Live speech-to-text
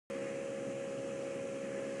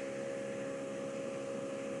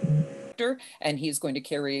director, and he's going to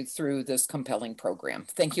carry through this compelling program.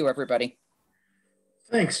 Thank you, everybody.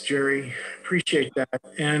 Thanks, Jerry. Appreciate that.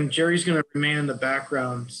 And Jerry's going to remain in the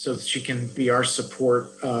background so that she can be our support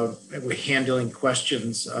with handling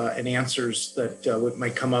questions and answers that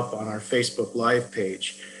might come up on our Facebook Live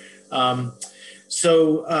page.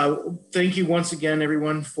 Thank you once again,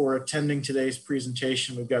 everyone, for attending today's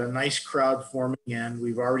presentation. We've got a nice crowd forming, and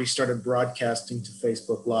we've already started broadcasting to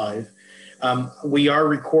Facebook Live. We are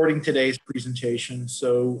recording today's presentation,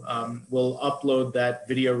 so we'll upload that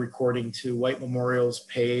video recording to White Memorial's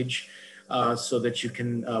page so that you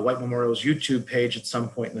can, White Memorial's YouTube page at some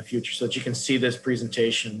point in the future, so that you can see this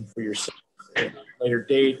presentation for yourself at a later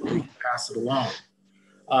date, or you can pass it along.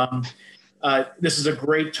 This is a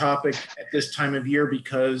great topic at this time of year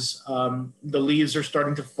because the leaves are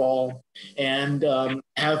starting to fall and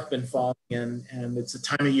have been falling, and it's a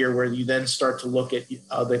time of year where you then start to look at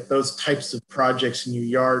those types of projects in your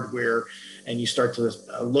yard and you start to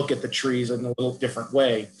look at the trees in a little different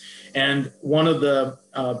way. And one of the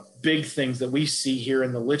big things that we see here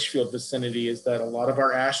in the Litchfield vicinity is that a lot of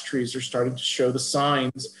our ash trees are starting to show the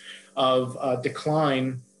signs of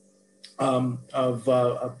decline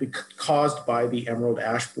caused by the emerald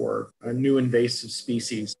ash borer, a new invasive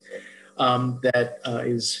species that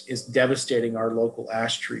is devastating our local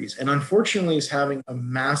ash trees, and unfortunately is having a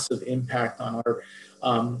massive impact on our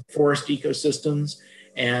forest ecosystems,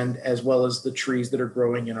 and as well as the trees that are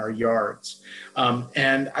growing in our yards.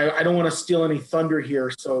 And I don't want to steal any thunder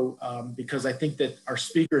here, so because I think that our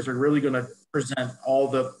speakers are really going to present all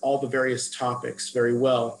the various topics very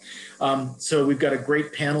well. So we've got a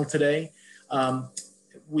great panel today.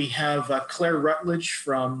 We have Claire Rutledge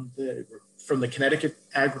from the Connecticut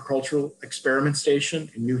Agricultural Experiment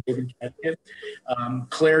Station in New Haven, Connecticut.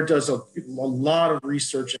 Claire does a lot of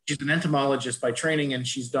research. She's an entomologist by training, and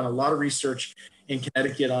she's done a lot of research in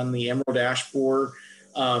Connecticut on the emerald ash borer.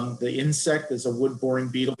 The insect is a wood-boring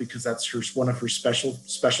beetle because that's one of her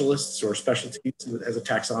specialists or specialties as a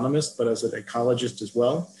taxonomist, but as an ecologist as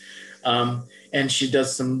well. And she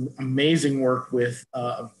does some amazing work with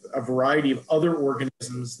a variety of other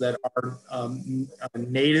organisms that are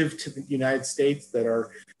native to the United States that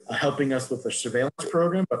are helping us with the surveillance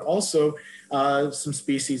program, but also some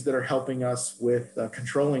species that are helping us with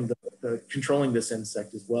controlling this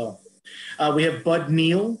insect as well. We have Bud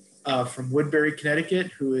Neal from Woodbury,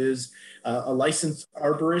 Connecticut, who is a licensed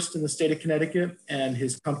arborist in the state of Connecticut, and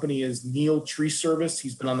his company is Neal Tree Service.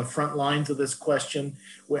 He's been on the front lines of this question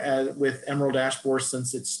with emerald ash borer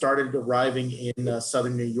since it started arriving in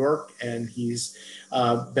southern New York, and he's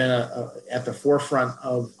been at the forefront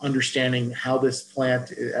of understanding how this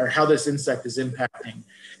plant or how this insect is impacting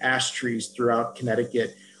ash trees throughout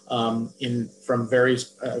Connecticut. From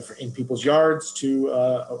various in people's yards to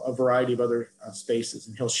a variety of other spaces,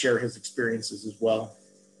 and he'll share his experiences as well.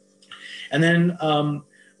 And then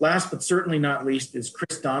last but certainly not least is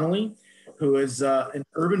Chris Donnelly, who is an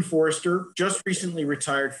urban forester, just recently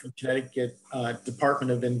retired from Connecticut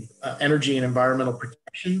Department of Energy and Environmental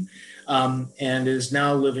Protection, and is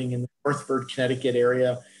now living in the Northford, Connecticut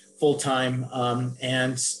area full-time.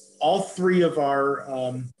 And all three of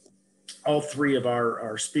our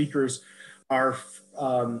speakers are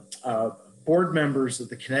board members of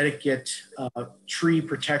the Connecticut Tree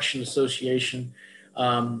Protection Association.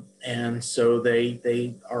 And so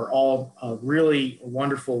they are all really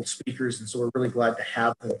wonderful speakers. And so we're really glad to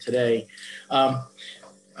have them today.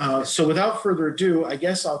 So without further ado, I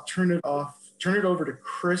guess I'll turn it over to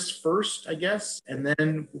Chris first, I guess, and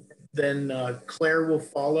then Claire will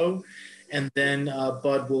follow. And then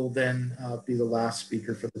Bud will then be the last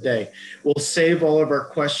speaker for the day. We'll save all of our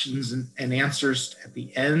questions and answers at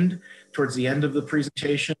the end, towards the end of the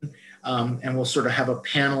presentation, and we'll sort of have a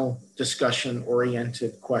panel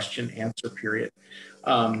discussion-oriented question-answer period.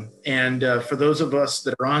 For those of us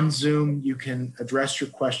that are on Zoom, you can address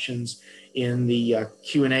your questions in the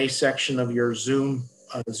Q&A section of your Zoom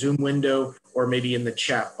window, or maybe in the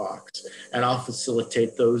chat box, and I'll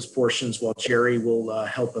facilitate those portions while Jerry will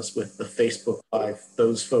help us with the Facebook Live,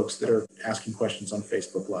 those folks that are asking questions on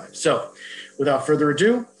Facebook Live. So without further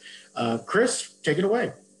ado, Chris, take it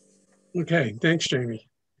away. Okay, thanks, Jamie.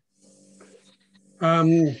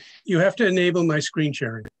 You have to enable my screen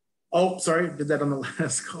sharing. Oh, sorry, did that on the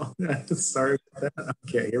last call. Sorry about that.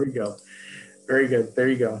 Okay, here we go. Very good, there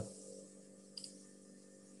you go.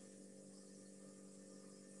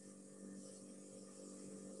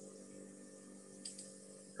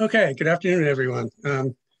 Okay, good afternoon, everyone.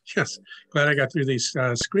 Yes, glad I got through these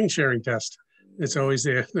screen sharing tests. It's always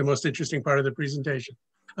the most interesting part of the presentation.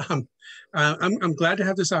 I'm glad to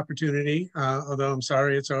have this opportunity, although I'm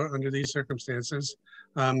sorry it's under these circumstances.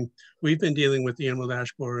 We've been dealing with the emerald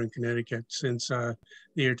ash borer in Connecticut since the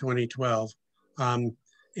year 2012.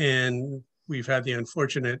 And we've had the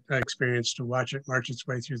unfortunate experience to watch it march its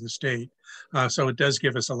way through the state. So it does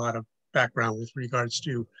give us a lot of background with regards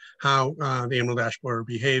to how the emerald ash borer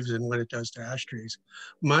behaves and what it does to ash trees.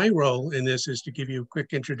 My role in this is to give you a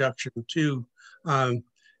quick introduction to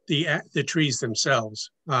the trees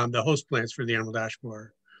themselves, the host plants for the emerald ash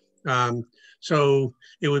borer. So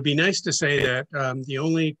it would be nice to say that the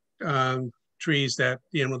only trees that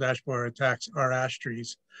the emerald ash borer attacks are ash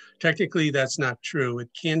trees. Technically, that's not true. It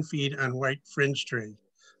can feed on white fringe tree,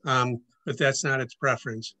 but that's not its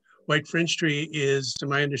preference. White fringe tree is, to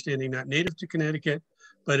my understanding, not native to Connecticut,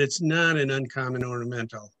 but it's not an uncommon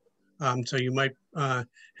ornamental. So you might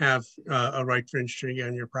have a white fringe tree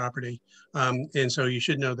on your property. And so you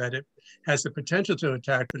should know that it has the potential to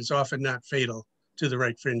attack, but it's often not fatal to the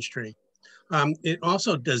white fringe tree. It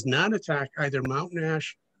also does not attack either mountain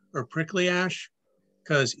ash or prickly ash,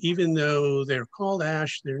 because even though they're called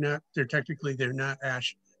ash, they're not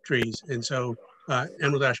ash trees. And so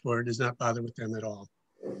emerald ash borer does not bother with them at all.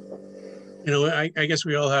 You know, I guess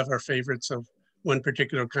we all have our favorites of one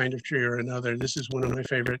particular kind of tree or another. This is one of my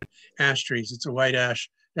favorite ash trees. It's a white ash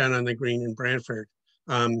down on the green in Brantford.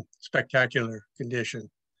 Spectacular condition.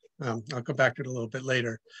 I'll come back to it a little bit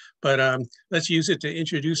later, but let's use it to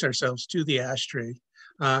introduce ourselves to the ash tree.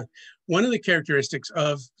 One of the characteristics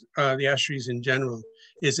of the ash trees in general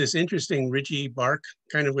is this interesting ridgy bark,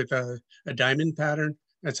 kind of with a diamond pattern.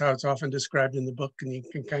 That's how it's often described in the book, and you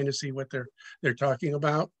can kind of see what they're talking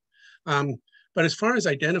about. But as far as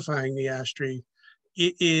identifying the ash tree,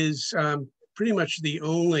 it is pretty much the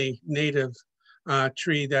only native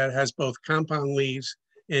tree that has both compound leaves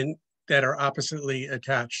and that are oppositely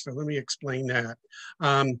attached. So let me explain that.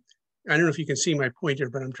 I don't know if you can see my pointer,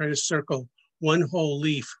 but I'm trying to circle one whole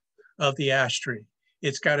leaf of the ash tree.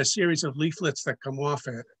 It's got a series of leaflets that come off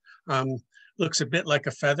it. Looks a bit like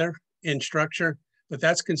a feather in structure, but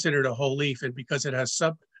that's considered a whole leaf. And because it has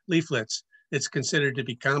sub leaflets, it's considered to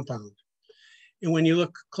be compound. And when you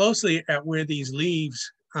look closely at where these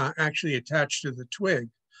leaves actually attach to the twig,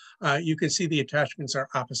 you can see the attachments are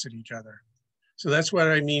opposite each other. So that's what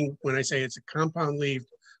I mean when I say it's a compound leaf,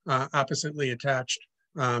 oppositely attached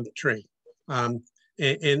tree. And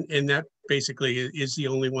that basically is the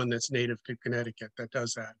only one that's native to Connecticut that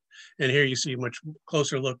does that. And here you see a much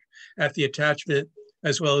closer look at the attachment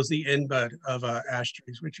as well as the end bud of ash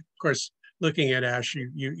trees, which of course, looking at ash,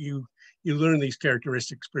 you learn these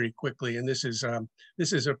characteristics pretty quickly. And this is a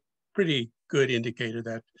pretty good indicator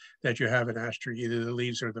that you have an ash tree, either the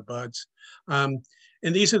leaves or the buds. And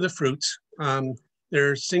these are the fruits.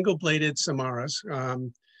 They're single-bladed samaras.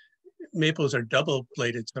 Maples are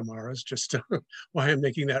double-bladed samaras, just why I'm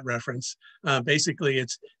making that reference. Basically,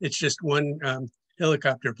 it's just one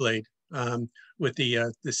helicopter blade with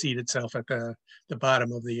the seed itself at the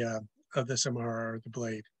bottom of the samara or the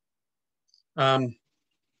blade.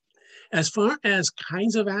 As far as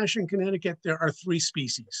kinds of ash in Connecticut, there are 3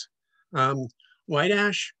 species. White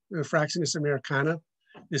ash, Fraxinus americana.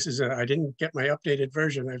 This is, I didn't get my updated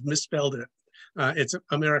version, I've misspelled it. It's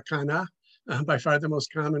Americana, by far the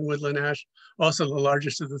most common woodland ash, also the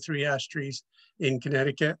largest of the 3 ash trees in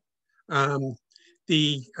Connecticut. So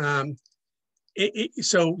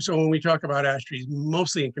when we talk about ash trees,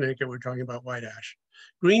 mostly in Connecticut, we're talking about white ash.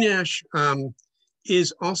 Green ash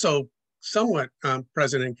is also somewhat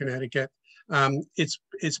present in Connecticut.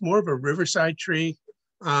 It's more of a riverside tree.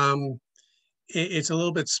 It's a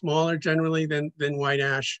little bit smaller generally than white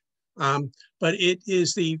ash, but it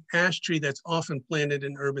is the ash tree that's often planted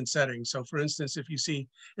in urban settings. So for instance, if you see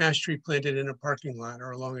ash tree planted in a parking lot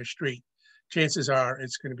or along a street, chances are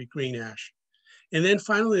it's going to be green ash. And then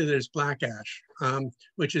finally, there's black ash,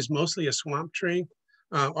 which is mostly a swamp tree,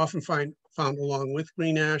 often found along with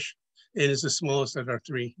green ash, and is the smallest of our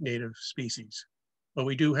 3 native species.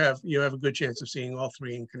 But you have a good chance of seeing all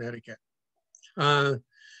 3 in Connecticut.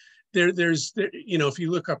 If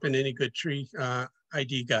you look up in any good tree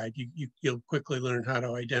ID guide, you'll quickly learn how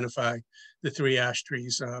to identify the 3 ash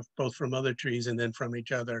trees, both from other trees and then from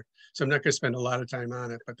each other. So I'm not going to spend a lot of time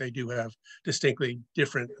on it, but they do have distinctly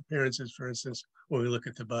different appearances, for instance, when we look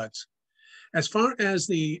at the buds. As far as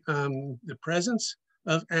the presence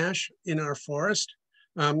of ash in our forest,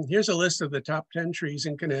 here's a list of the top 10 trees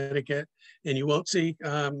in Connecticut, and you won't see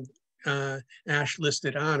ash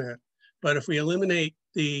listed on it. But if we eliminate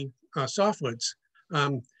the softwoods,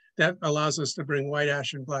 that allows us to bring white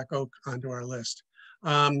ash and black oak onto our list.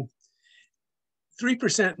 3%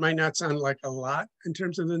 might not sound like a lot in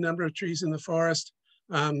terms of the number of trees in the forest,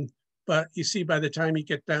 But you see, by the time you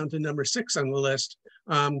get down to number 6 on the list,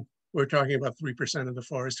 we're talking about 3% of the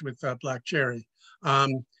forest with black cherry.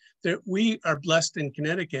 We are blessed in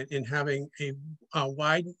Connecticut in having a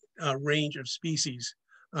wide range of species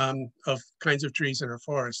of kinds of trees in our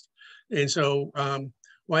forest. And so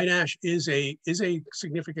white ash is a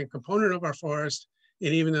significant component of our forest.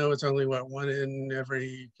 And even though it's only what, 1 in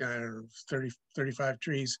every 30, 35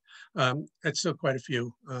 trees, that's still quite a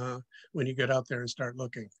few when you get out there and start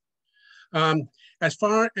looking. As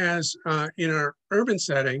far as in our urban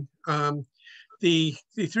setting, the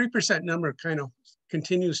 3% number kind of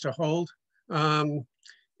continues to hold.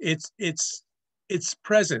 It's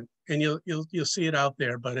present, and you'll see it out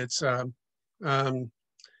there, but it's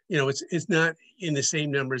you know, it's not in the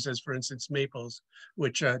same numbers as, for instance, maples,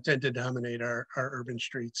 which tend to dominate our urban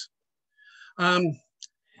streets. And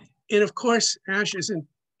of course, ash isn't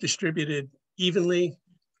distributed evenly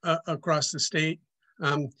across the state.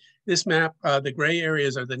 This map, the gray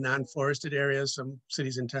areas are the non-forested areas, some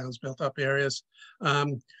cities and towns built up areas.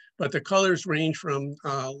 But the colors range from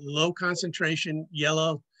low concentration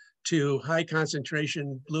yellow to high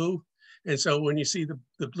concentration blue. And so when you see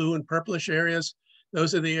the blue and purplish areas,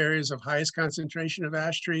 those are the areas of highest concentration of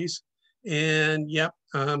ash trees. And yep,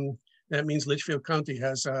 that means Litchfield County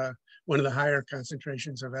has one of the higher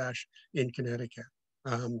concentrations of ash in Connecticut.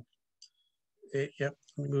 Yep, let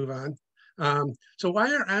me move on. So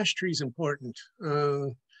why are ash trees important?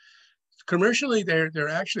 Commercially, they're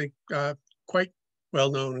actually quite well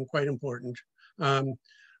known and quite important.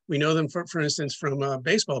 We know them, for instance, from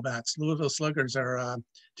baseball bats. Louisville Sluggers are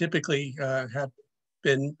typically have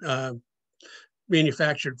been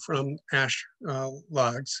manufactured from ash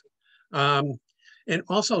logs. And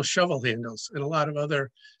also shovel handles and a lot of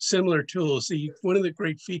other similar tools. One of the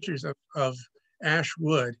great features of ash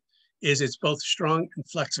wood is it's both strong and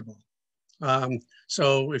flexible.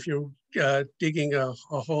 So if you're digging a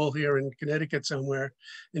hole here in Connecticut somewhere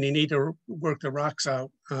and you need to work the rocks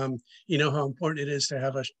out, you know how important it is to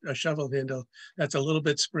have a shovel handle that's a little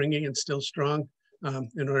bit springy and still strong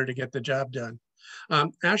in order to get the job done.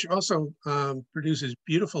 Ash also produces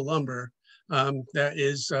beautiful lumber that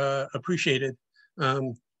is appreciated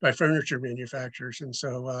by furniture manufacturers. And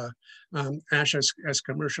so ash has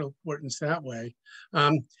commercial importance that way.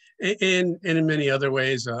 And in many other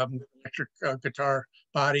ways, electric guitar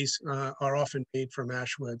bodies are often made from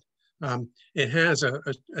ash wood. It has an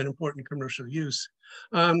important commercial use.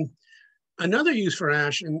 Another use for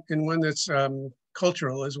ash, and one that's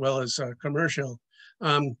cultural as well as commercial,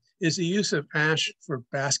 is the use of ash for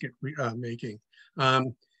basket making.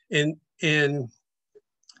 And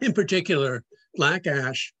in particular, black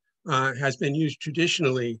ash has been used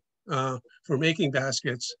traditionally for making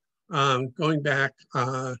baskets going back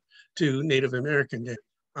to Native American day.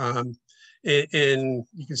 And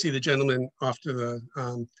you can see the gentleman off to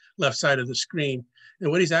the left side of the screen. And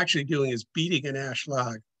what he's actually doing is beating an ash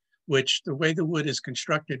log, which the way the wood is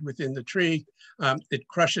constructed within the tree, it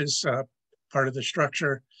crushes part of the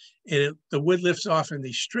structure, and the wood lifts off in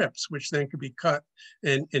these strips, which then could be cut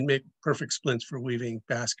and make perfect splints for weaving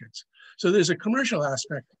baskets. So there's a commercial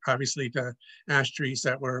aspect, obviously, to ash trees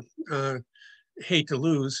that we're hate to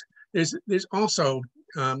lose. There's also,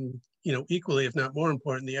 you know, equally, if not more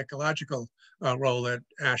important, the ecological role that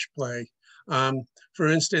ash play. For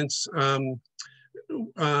instance,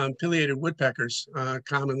 pileated woodpeckers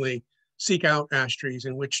commonly seek out ash trees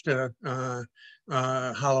in which to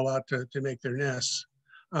hollow out to make their nests.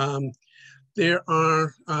 There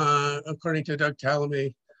are, according to Doug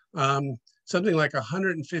Tallamy, something like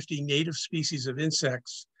 150 native species of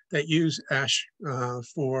insects that use ash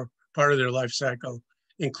for part of their life cycle,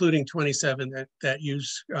 including 27 that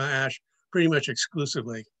use ash pretty much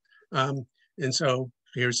exclusively. And so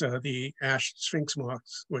here's the ash sphinx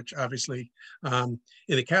moths, which obviously in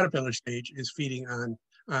the caterpillar stage is feeding on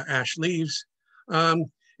ash leaves.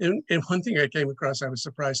 And one thing I came across, I was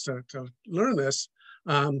surprised to learn this,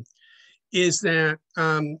 is that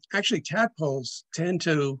actually tadpoles tend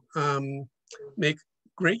to make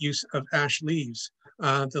great use of ash leaves.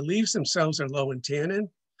 The leaves themselves are low in tannin,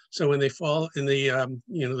 so when they fall in the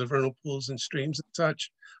you know, the vernal pools and streams and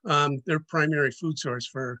such, they're primary food source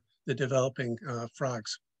for the developing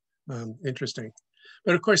frogs. Interesting,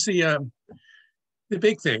 but of course the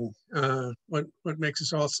big thing, what makes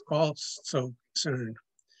us all so concerned,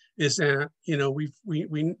 is that, you know, we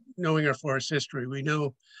knowing our forest history, we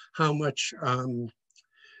know how much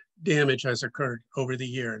damage has occurred over the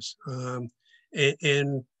years,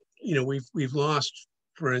 and you know, we've lost,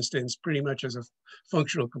 for instance, pretty much as a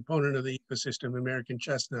functional component of the ecosystem, American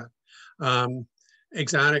chestnut.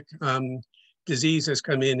 Exotic disease has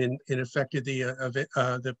come in and affected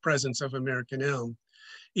the presence of American elm.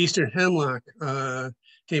 Eastern hemlock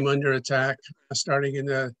came under attack starting in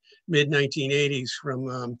the mid-1980s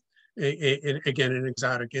from, again, an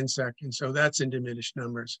exotic insect. And so that's in diminished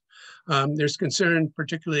numbers. There's concern,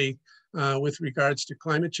 particularly with regards to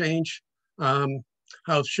climate change,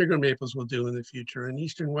 how sugar maples will do in the future, and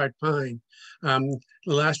eastern white pine. The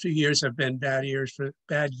last few years have been bad years for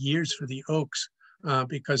the oaks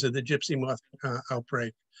because of the gypsy moth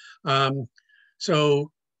outbreak. So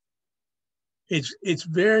it's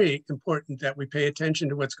very important that we pay attention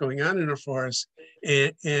to what's going on in our forests,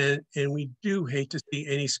 and we do hate to see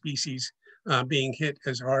any species being hit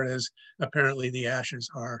as hard as apparently the ashes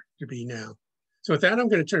are to be now. So with that, I'm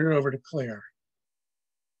going to turn it over to Claire.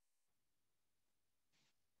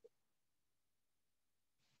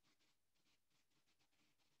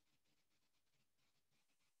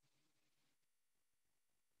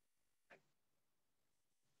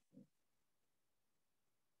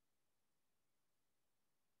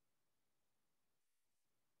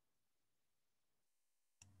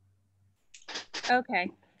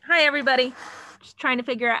 Okay. Hi, everybody. Just trying to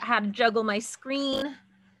figure out how to juggle my screen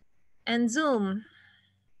and Zoom,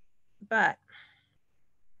 but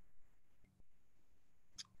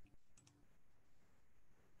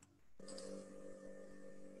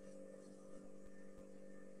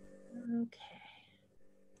okay.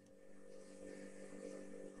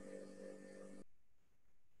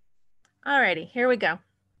 Alrighty, here we go.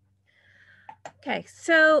 Okay,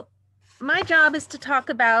 so my job is to talk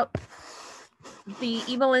about the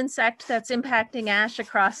evil insect that's impacting ash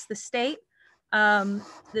across the state.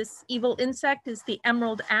 This evil insect is the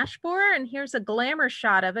emerald ash borer, and here's a glamour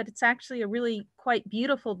shot of it. It's actually a really quite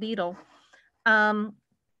beautiful beetle. And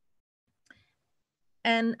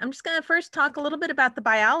I'm just going to first talk a little bit about the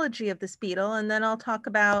biology of this beetle, and then I'll talk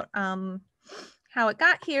about how it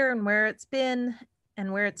got here and where it's been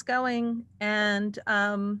and where it's going, and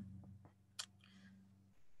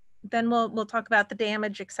then we'll talk about the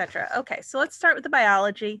damage, etc. Okay, so let's start with the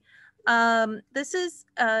biology. This is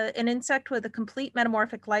an insect with a complete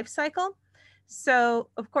metamorphic life cycle. So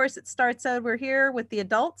of course it starts over here with the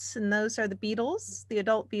adults, and those are the beetles, the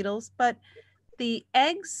adult beetles, but the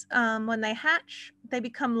eggs, when they hatch, they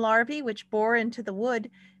become larvae which bore into the wood,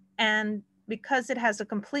 and because it has a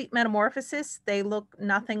complete metamorphosis, they look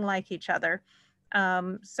nothing like each other.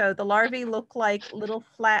 So the larvae look like little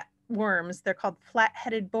flat worms. They're called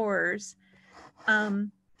flat-headed borers.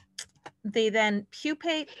 They then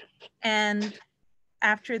pupate, and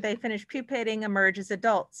after they finish pupating, emerge as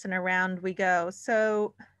adults, and around we go.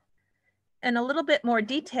 So, and a little bit more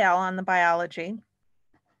detail on the biology.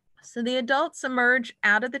 So the adults emerge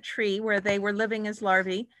out of the tree where they were living as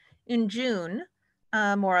larvae in June,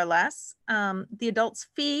 more or less. The adults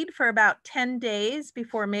feed for about 10 days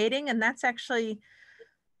before mating, and that's actually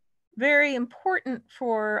very important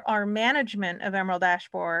for our management of emerald ash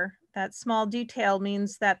borer. That small detail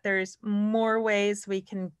means that there's more ways we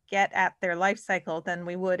can get at their life cycle than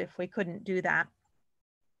we would if we couldn't do that.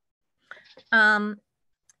 And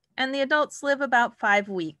the adults live about 5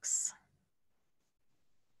 weeks.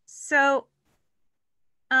 So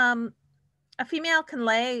a female can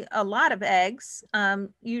lay a lot of eggs,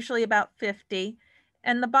 usually about 50.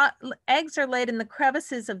 And the eggs are laid in the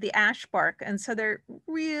crevices of the ash bark. And so they're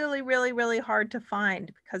really, really, really hard to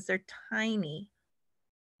find because they're tiny.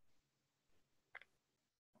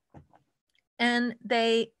 And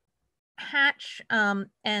they hatch,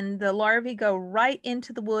 and the larvae go right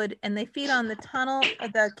into the wood, and they feed on the tunnel,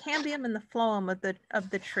 the cambium and the phloem of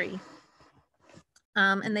the tree.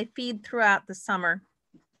 And they feed throughout the summer.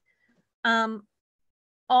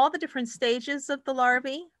 All the different stages of the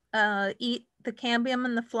larvae eat the cambium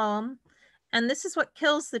and the phloem, and this is what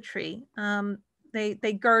kills the tree.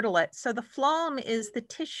 They girdle it. So the phloem is the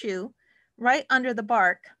tissue right under the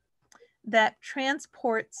bark that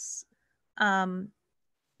transports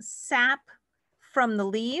sap from the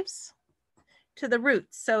leaves to the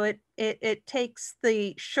roots. So it takes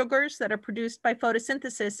the sugars that are produced by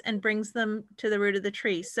photosynthesis and brings them to the root of the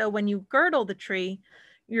tree. So when you girdle the tree,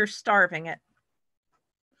 you're starving it.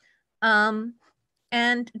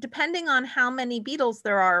 And depending on how many beetles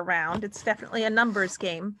there are around, it's definitely a numbers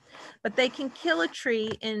game, but they can kill a tree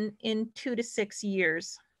in 2 to 6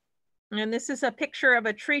 years. And this is a picture of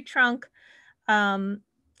a tree trunk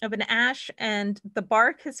of an ash, and the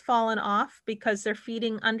bark has fallen off because they're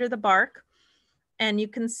feeding under the bark. And you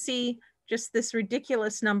can see just this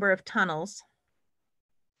ridiculous number of tunnels.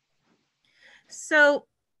 So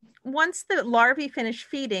once the larvae finish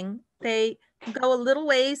feeding, they go a little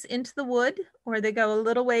ways into the wood, or they go a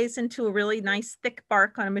little ways into a really nice thick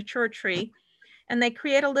bark on a mature tree, and they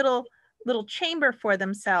create a little chamber for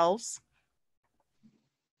themselves.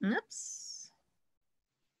 Oops.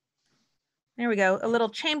 There we go, a little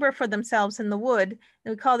chamber for themselves in the wood.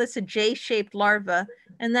 And we call this a J-shaped larva.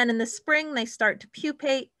 And then in the spring, they start to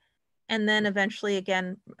pupate and then eventually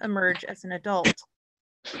again emerge as an adult.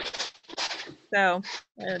 So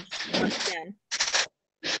just once again.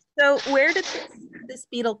 So where did this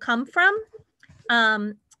beetle come from?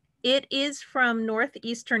 It is from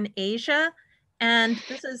northeastern Asia, and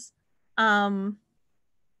this is the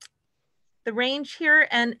range here,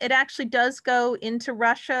 and it actually does go into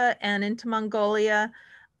Russia and into Mongolia,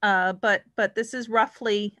 but this is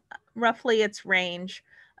roughly its range.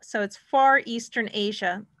 So it's far eastern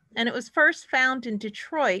Asia, and it was first found in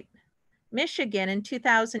Detroit, Michigan in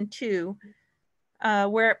 2002,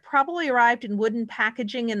 where it probably arrived in wooden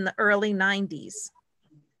packaging in the early 90s,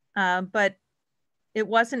 but it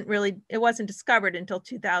wasn't discovered until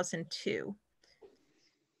 2002.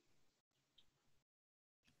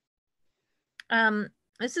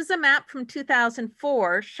 This is a map from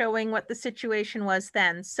 2004 showing what the situation was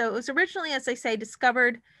then. So it was originally, as I say,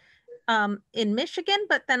 discovered in Michigan,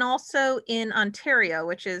 but then also in Ontario,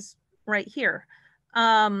 which is right here.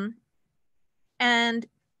 And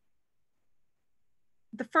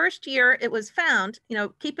the first year it was found,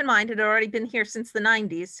 keep in mind, it had already been here since the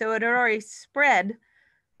 90s, so it had already spread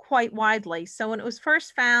quite widely. So when it was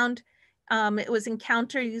first found, it was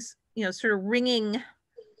encountered, sort of ringing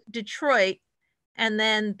Detroit. And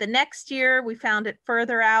then the next year we found it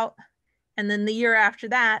further out. And then the year after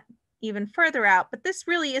that, even further out. But this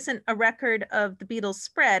really isn't a record of the beetle's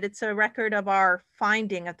spread. It's a record of our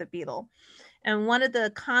finding of the beetle. And one of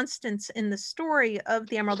the constants in the story of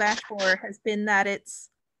the emerald ash borer has been that it's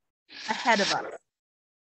ahead of us.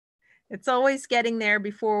 It's always getting there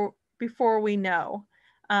before we know.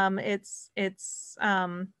 It's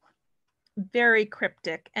very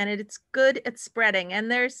cryptic, and it's good at spreading.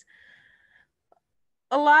 And there's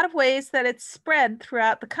a lot of ways that it's spread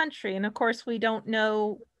throughout the country. And of course, we don't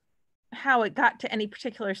know how it got to any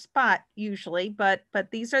particular spot usually, but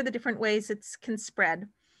these are the different ways it can spread.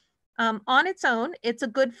 On its own, it's a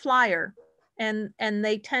good flyer, and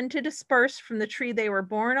they tend to disperse from the tree they were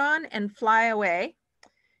born on and fly away.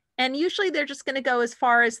 And usually they're just going to go as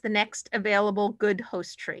far as the next available good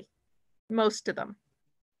host tree, most of them.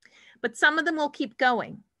 But some of them will keep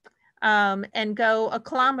going and go a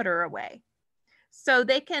kilometer away. So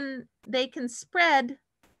they can spread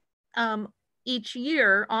each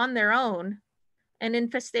year on their own. An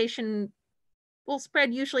infestation will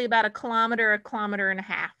spread usually about a kilometer and a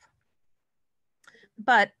half.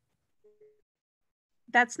 But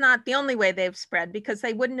that's not the only way they've spread, because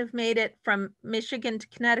they wouldn't have made it from Michigan to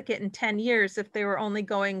Connecticut in 10 years if they were only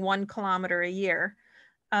going 1 kilometer a year.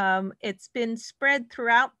 It's been spread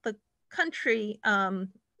throughout the country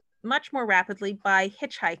much more rapidly by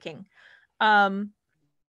hitchhiking.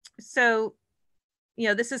 So,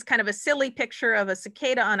 this is kind of a silly picture of a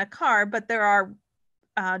cicada on a car, but there are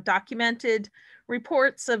documented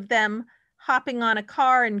reports of them hopping on a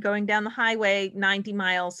car and going down the highway 90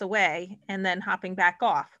 miles away and then hopping back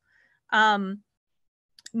off.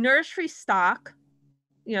 Nursery stock,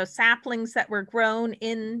 saplings that were grown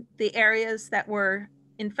in the areas that were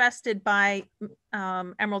infested by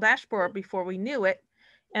emerald ash borer before we knew it,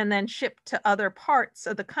 and then shipped to other parts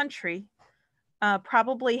of the country,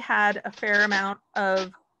 probably had a fair amount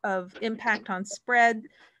of impact on spread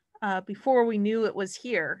before we knew it was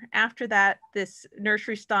here. After that, this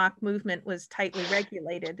nursery stock movement was tightly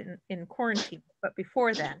regulated in quarantine, but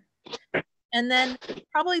before then. And then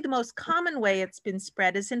probably the most common way it's been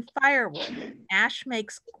spread is in firewood. Ash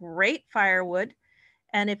makes great firewood.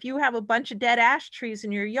 And if you have a bunch of dead ash trees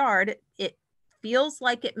in your yard, it feels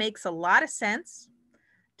like it makes a lot of sense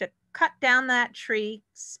to cut down that tree,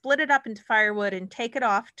 split it up into firewood, and take it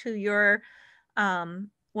off to your,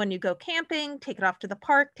 when you go camping, take it off to the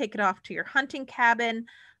park, take it off to your hunting cabin.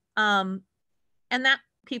 And that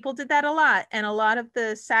people did that a lot. And a lot of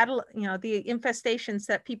the the infestations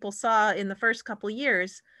that people saw in the first couple of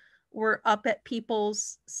years were up at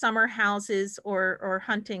people's summer houses or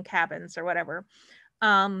hunting cabins or whatever.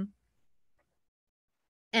 And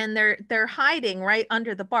they're hiding right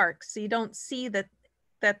under the bark. So you don't see that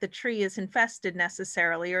the tree is infested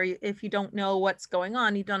necessarily, or if you don't know what's going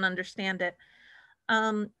on, you don't understand it.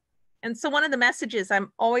 And so one of the messages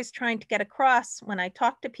I'm always trying to get across when I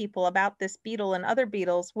talk to people about this beetle and other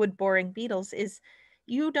beetles, wood boring beetles, is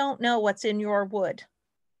you don't know what's in your wood.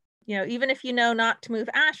 Even if you know not to move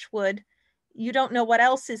ash wood, you don't know what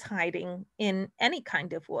else is hiding in any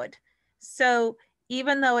kind of wood. So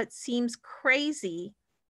even though it seems crazy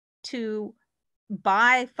to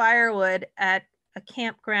buy firewood at a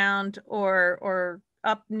campground or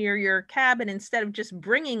up near your cabin, instead of just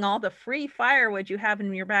bringing all the free firewood you have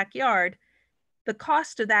in your backyard, the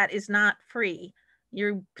cost of that is not free.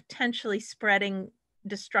 You're potentially spreading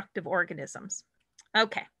destructive organisms.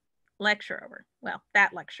 Okay, lecture over. Well,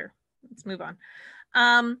 that lecture. Let's move on.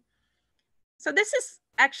 So this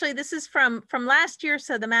is from last year,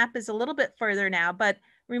 so the map is a little bit further now, but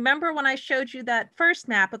remember when I showed you that first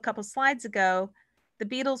map a couple slides ago, the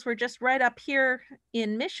beetles were just right up here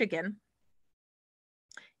in Michigan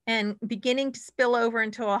and beginning to spill over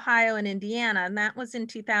into Ohio and Indiana, and that was in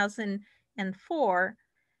 2004.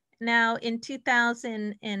 Now in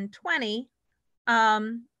 2020,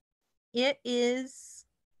 it is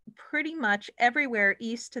pretty much everywhere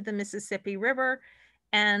east of the Mississippi River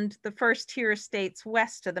and the first tier states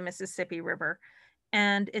west of the Mississippi River.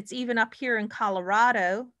 And it's even up here in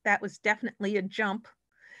Colorado. That was definitely a jump.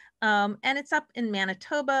 And it's up in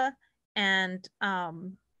Manitoba and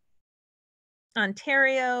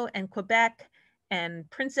Ontario and Quebec and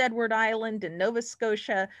Prince Edward Island and Nova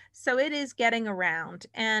Scotia. So it is getting around.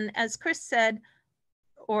 And as Chris said,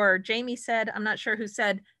 or Jamie said, I'm not sure who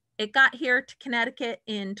said, it got here to Connecticut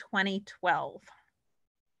in 2012.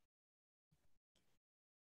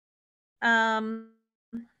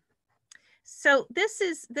 So this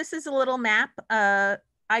is a little map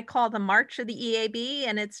I call the March of the EAB,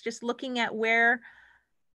 and it's just looking at where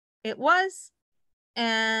it was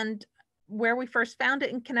and where we first found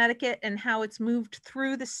it in Connecticut and how it's moved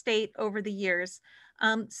through the state over the years.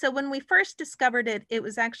 So when we first discovered it, it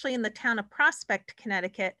was actually in the town of Prospect,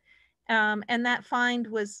 Connecticut, and that find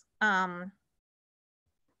was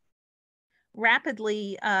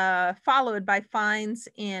rapidly followed by finds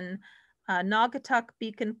in Naugatuck,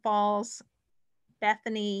 Beacon Falls,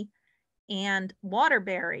 Bethany, and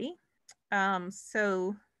Waterbury.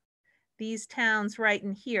 So these towns right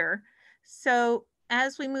in here. So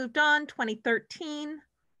as we moved on, 2013,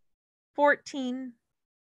 14,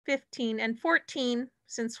 15, and 14,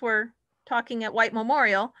 since we're talking at White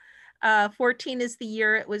Memorial, 14 is the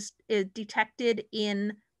year it was detected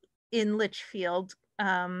in Litchfield,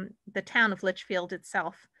 the town of Litchfield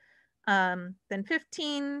itself. Then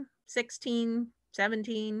 15, 16,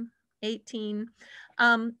 17, 18.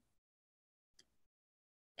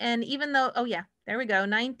 And even though, oh yeah, there we go,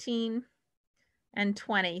 19 and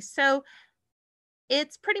 20. So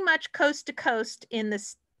it's pretty much coast to coast in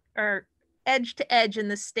this, or edge to edge in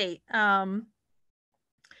the state.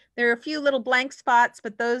 There are a few little blank spots,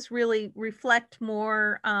 but those really reflect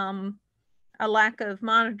more a lack of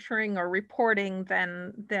monitoring or reporting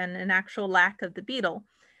than an actual lack of the beetle.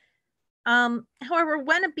 However,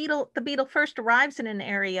 when the beetle first arrives in an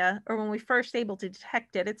area, or when we first able to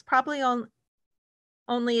detect it, it's probably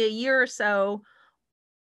only a year or so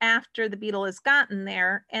after the beetle has gotten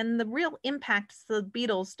there, and the real impacts of the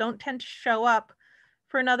beetles don't tend to show up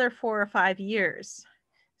for another 4 or 5 years.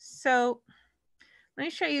 So let me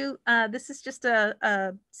show you, this is just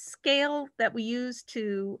a scale that we use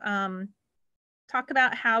to talk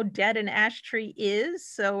about how dead an ash tree is.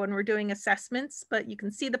 So when we're doing assessments, but you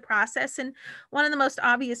can see the process. And one of the most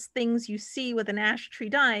obvious things you see with an ash tree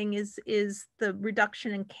dying is the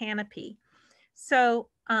reduction in canopy. So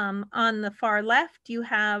on the far left, you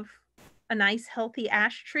have a nice healthy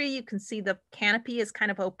ash tree. You can see the canopy is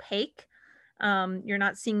kind of opaque. You're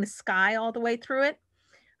not seeing the sky all the way through it.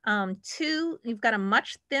 2, you've got a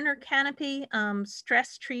much thinner canopy.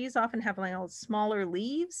 Stress trees often have like smaller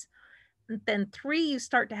leaves. And then 3, you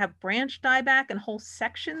start to have branch dieback and whole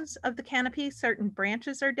sections of the canopy. Certain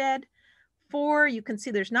branches are dead. 4, you can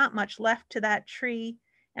see there's not much left to that tree.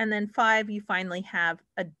 And then 5, you finally have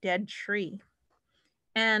a dead tree.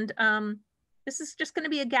 And this is just going to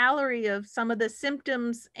be a gallery of some of the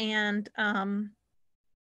symptoms and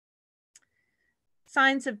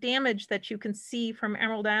signs of damage that you can see from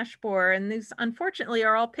emerald ash borer. And these, unfortunately,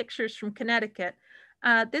 are all pictures from Connecticut.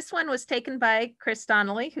 This one was taken by Chris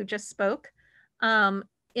Donnelly, who just spoke,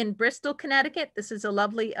 in Bristol, Connecticut. This is a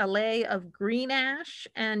lovely alley of green ash,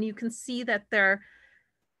 and you can see that they're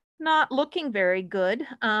not looking very good.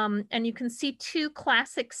 And you can see 2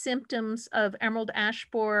 classic symptoms of emerald ash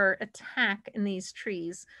borer attack in these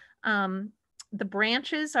trees. The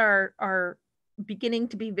branches are beginning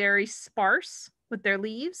to be very sparse with their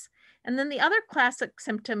leaves. And then the other classic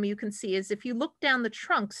symptom you can see is if you look down the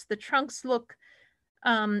trunks look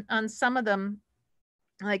on some of them,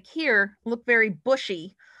 like here, look very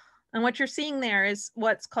bushy. And what you're seeing there is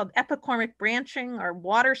what's called epicormic branching, or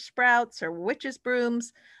water sprouts, or witch's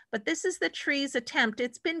brooms. But this is the tree's attempt.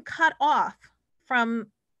 It's been cut off from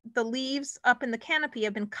the leaves up in the canopy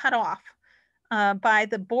have been cut off. by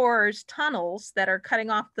the borers tunnels that are cutting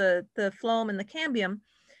off the phloem and the cambium.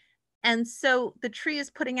 And so the tree is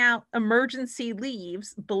putting out emergency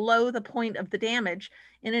leaves below the point of the damage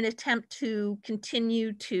in an attempt to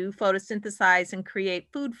continue to photosynthesize and create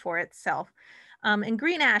food for itself. And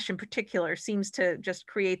green ash in particular seems to just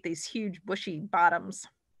create these huge bushy bottoms.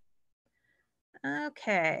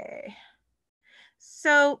 Okay.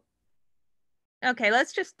 So, okay,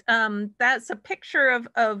 let's just, that's a picture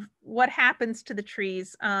of what happens to the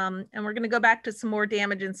trees. And we're going to go back to some more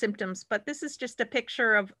damage and symptoms, but this is just a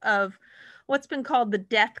picture of what's been called the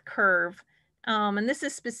death curve. And this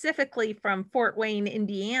is specifically from Fort Wayne,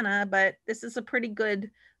 Indiana, but this is a pretty good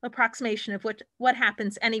approximation of what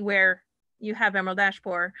happens anywhere you have emerald ash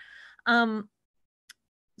borer.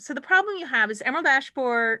 So the problem you have is emerald ash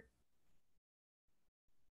borer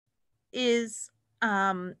is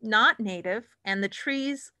not native, and the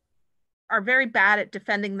trees are very bad at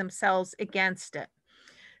defending themselves against it.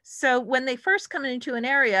 So when they first come into an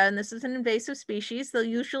area, and this is an invasive species, they'll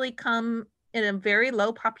usually come in a very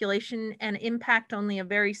low population and impact only a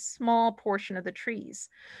very small portion of the trees.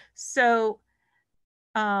 So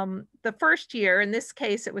the first year, in this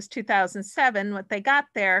case, it was 2007, what they got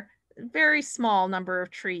there, a very small number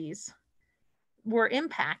of trees were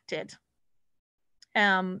impacted.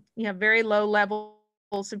 You have very low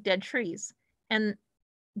levels of dead trees.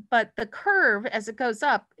 But the curve, as it goes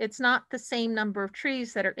up, it's not the same number of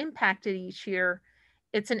trees that are impacted each year.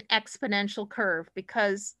 It's an exponential curve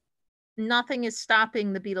because nothing is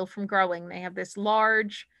stopping the beetle from growing. They have this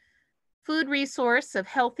large food resource of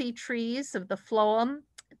healthy trees of the phloem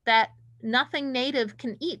that nothing native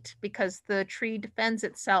can eat because the tree defends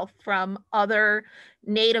itself from other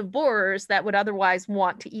native borers that would otherwise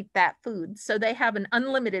want to eat that food. So they have an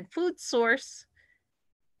unlimited food source,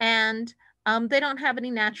 and they don't have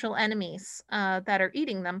any natural enemies that are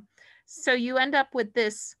eating them. So you end up with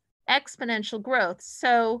this exponential growth.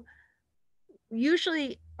 So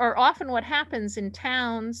usually, or often what happens in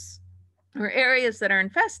towns or areas that are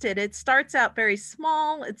infested, it starts out very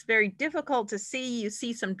small. It's very difficult to see. You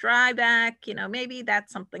see some dryback, you know, maybe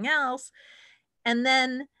that's something else. And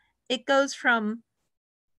then it goes from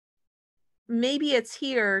maybe it's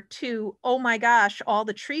here to, oh my gosh, all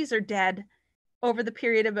the trees are dead over the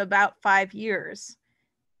period of about 5 years.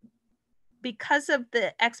 Because of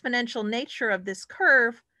the exponential nature of this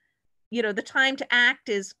curve, you know, the time to act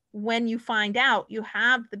is when you find out you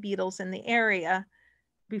have the beetles in the area,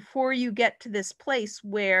 before you get to this place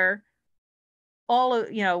where all of,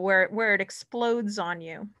 you know, where it explodes on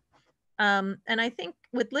you. And I think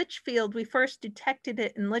with Litchfield, we first detected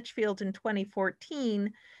it in Litchfield in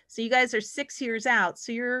 2014. So you guys are 6 years out.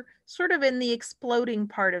 So you're sort of in the exploding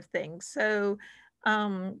part of things. So,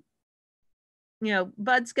 you know,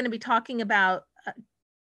 Bud's going to be talking about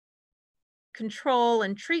control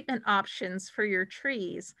and treatment options for your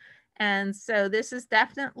trees. And so this is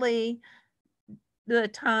definitely the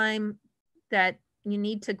time that you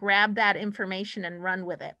need to grab that information and run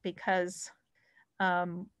with it, because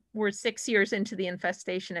we're 6 years into the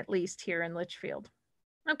infestation, at least here in Litchfield.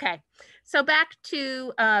 Okay, so back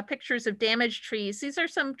to pictures of damaged trees. These are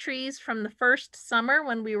some trees from the first summer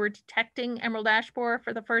when we were detecting emerald ash borer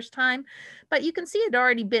for the first time, but you can see it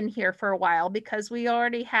already been here for a while because we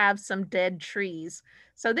already have some dead trees.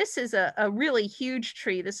 So this is a really huge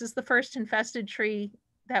tree. This is the first infested tree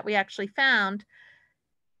that we actually found.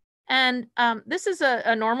 And this is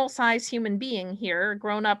a normal size human being here, a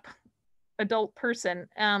grown-up adult person.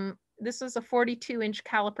 This is a 42-inch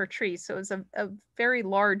caliper tree, so it's a very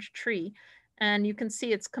large tree. And you can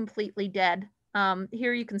see it's completely dead.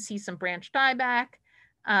 Here you can see some branch dieback.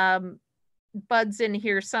 Bud's in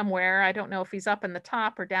here somewhere. I don't know if he's up in the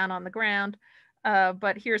top or down on the ground,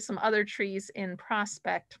 but here's some other trees in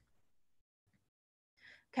prospect.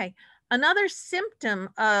 Okay, another symptom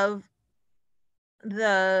of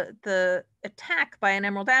the attack by an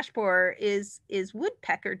emerald ash borer is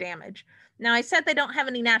woodpecker damage. Now, I said they don't have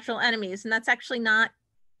any natural enemies, and that's actually not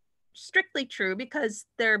strictly true because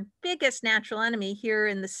their biggest natural enemy here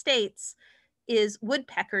in the States is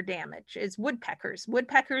woodpecker damage, is woodpeckers.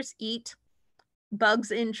 Woodpeckers eat bugs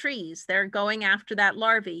in trees. They're going after that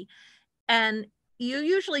larvae. And you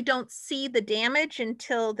usually don't see the damage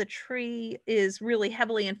until the tree is really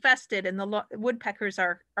heavily infested and the woodpeckers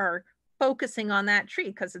are focusing on that tree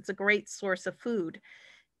because it's a great source of food.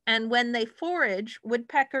 And when they forage,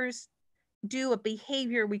 woodpeckers do a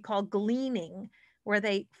behavior we call gleaning, where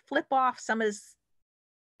they flip off some of this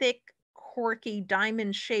thick, corky,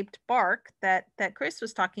 diamond-shaped bark that Chris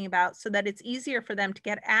was talking about so that it's easier for them to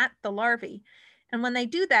get at the larvae. And when they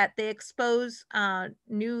do that, they expose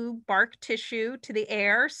new bark tissue to the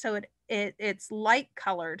air, so it's light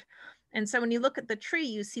colored. And so when you look at the tree,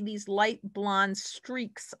 you see these light blonde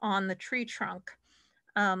streaks on the tree trunk.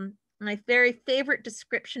 My very favorite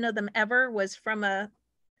description of them ever was from a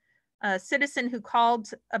citizen who called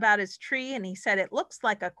about his tree, and he said, it looks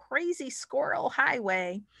like a crazy squirrel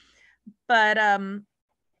highway. But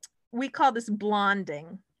we call this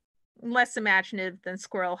blonding. Less imaginative than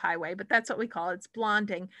squirrel highway, but that's what we call it. It's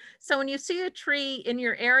blonding. So when you see a tree in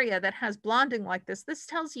your area that has blonding like this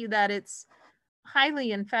tells you that it's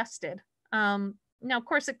highly infested. Now, of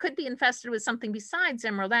course, it could be infested with something besides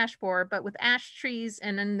emerald ash borer, but with ash trees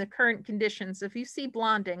and in the current conditions, if you see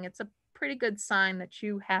blonding, it's a pretty good sign that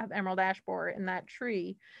you have emerald ash borer in that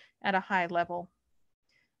tree at a high level.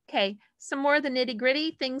 Okay, some more of the nitty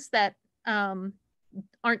gritty things that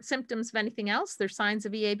aren't symptoms of anything else. They're signs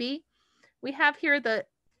of EAB. We have here the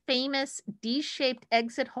famous D-shaped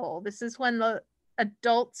exit hole. This is when the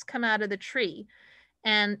adults come out of the tree.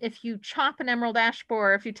 And if you chop an emerald ash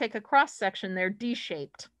borer, if you take a cross section, they're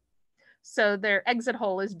D-shaped. So their exit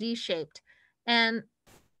hole is D-shaped. And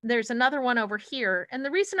there's another one over here. And the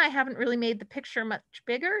reason I haven't really made the picture much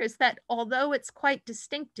bigger is that although it's quite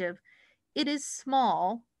distinctive, it is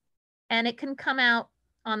small and it can come out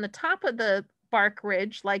on the top of the bark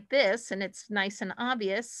ridge like this, and it's nice and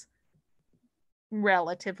obvious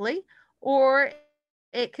relatively, or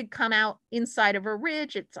it could come out inside of a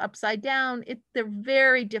ridge, it's upside down. They're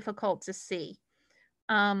very difficult to see.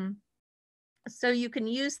 So you can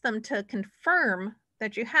use them to confirm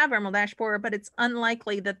that you have emerald ash borer, but it's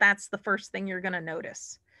unlikely that that's the first thing you're going to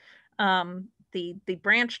notice. The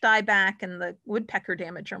branch dieback and the woodpecker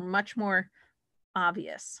damage are much more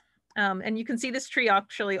obvious. And you can see this tree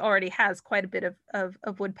actually already has quite a bit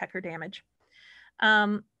of woodpecker damage.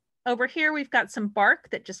 Over here, we've got some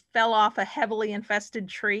bark that just fell off a heavily infested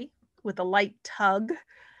tree with a light tug,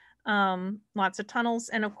 lots of tunnels.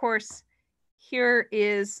 And of course, here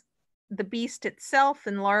is the beast itself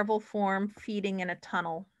in larval form feeding in a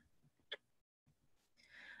tunnel.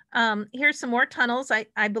 Here's some more tunnels.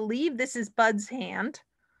 I believe this is Bud's hand,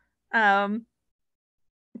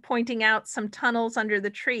 pointing out some tunnels under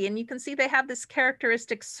the tree. And you can see they have this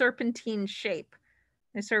characteristic serpentine shape.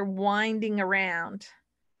 They sort of winding around.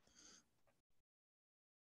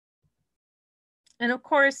 And of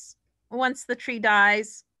course, once the tree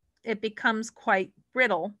dies, it becomes quite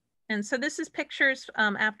brittle. And so this is pictures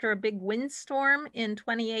after a big windstorm in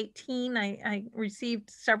 2018. I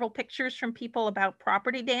received several pictures from people about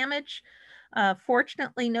property damage.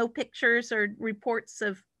 Fortunately, no pictures or reports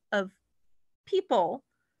of people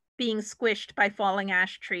being squished by falling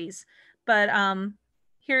ash trees. But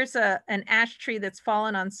here's an ash tree that's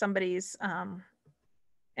fallen on somebody's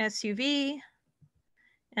SUV.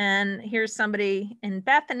 And here's somebody in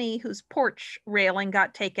Bethany whose porch railing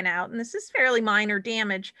got taken out. And this is fairly minor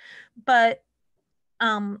damage, but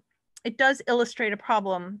it does illustrate a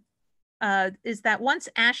problem, is that once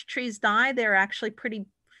ash trees die, they're actually pretty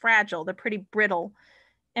fragile. They're pretty brittle.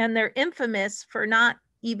 And they're infamous for not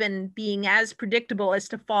even being as predictable as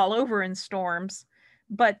to fall over in storms,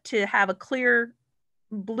 but to have a clear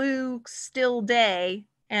blue still day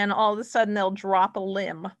and all of a sudden they'll drop a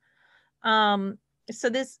limb. So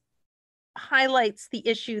this highlights the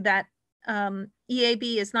issue that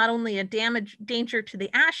EAB is not only a danger to the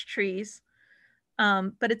ash trees,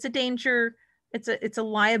 but it's a danger, it's a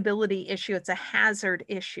liability issue, it's a hazard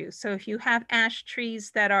issue. So if you have ash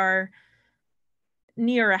trees that are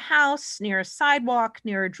near a house, near a sidewalk,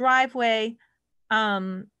 near a driveway,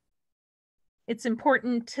 it's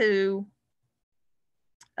important to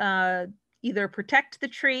either protect the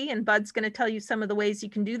tree, and Bud's going to tell you some of the ways you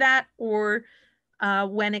can do that, or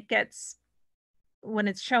when it's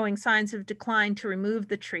showing signs of decline, to remove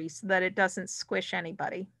the tree so that it doesn't squish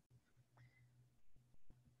anybody.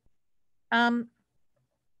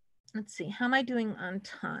 Let's see, how am I doing on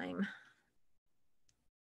time?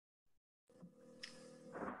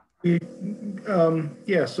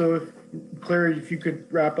 Yeah, so if, Claire, if you could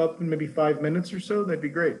wrap up in maybe 5 minutes or so, that'd be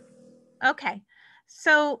great. Okay,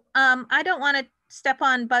 so I don't want to step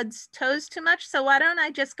on Bud's toes too much, so why don't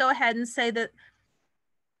I just go ahead and say that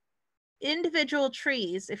individual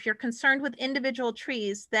trees, if you're concerned with individual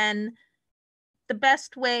trees, then the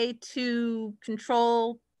best way to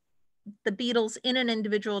control the beetles in an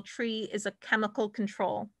individual tree is a chemical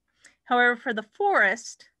control. However, for the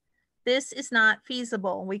forest, this is not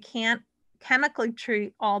feasible. We can't chemically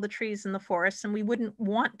treat all the trees in the forest, and we wouldn't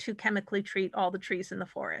want to chemically treat all the trees in the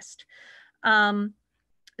forest.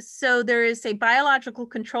 So there is a biological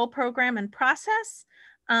control program and process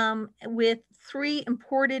with 3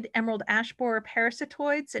 imported emerald ash borer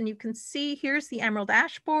parasitoids. And you can see here's the emerald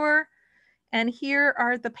ash borer, And here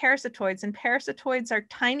are the parasitoids. And parasitoids are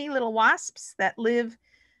tiny little wasps that live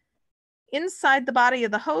inside the body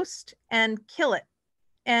of the host and kill it.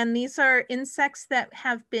 And these are insects that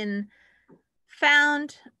have been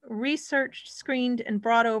found, researched, screened, and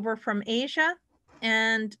brought over from Asia.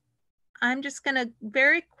 And I'm just going to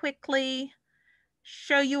very quickly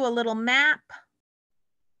show you a little map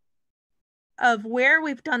of where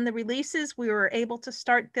we've done the releases. We were able to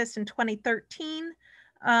start this in 2013.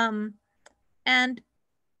 And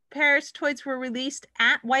parasitoids were released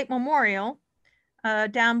at White Memorial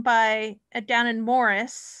down in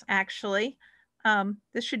Morris, actually.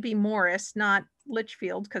 This should be Morris, not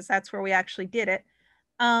Litchfield, because that's where we actually did it,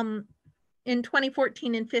 in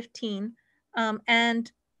 2014 and 15.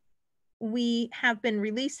 And we have been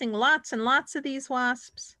releasing lots and lots of these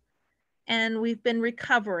wasps, and we've been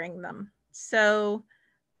recovering them. So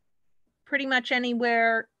pretty much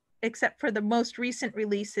anywhere except for the most recent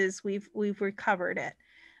releases, we've recovered it.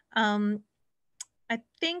 I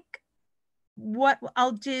think what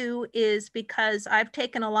I'll do is, because I've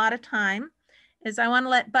taken a lot of time, is I want to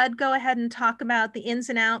let Bud go ahead and talk about the ins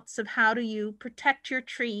and outs of how do you protect your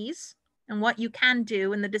trees and what you can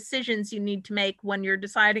do and the decisions you need to make when you're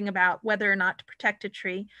deciding about whether or not to protect a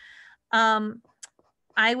tree.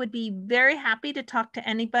 I would be very happy to talk to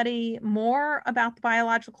anybody more about the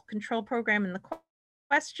biological control program and the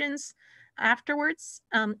questions afterwards.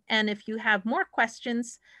 And if you have more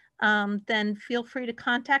questions, then feel free to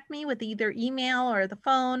contact me with either email or the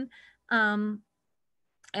phone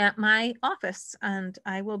at my office, and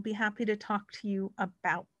I will be happy to talk to you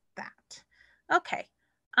about that. Okay,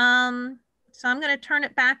 so I'm going to turn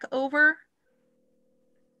it back over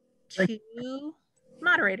to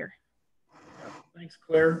moderator. Thanks,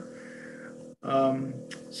 Claire.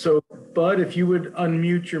 So Bud, if you would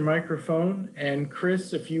unmute your microphone, and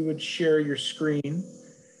Chris, if you would share your screen.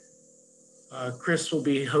 Chris will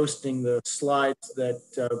be hosting the slides that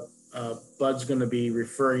Bud's going to be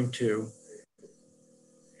referring to.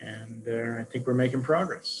 And I think we're making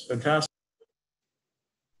progress. Fantastic.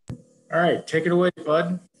 All right, take it away,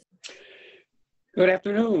 Bud. Good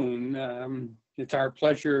afternoon. It's our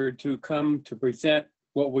pleasure to come to present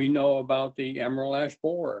what we know about the emerald ash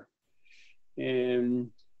borer. And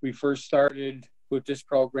we first started with this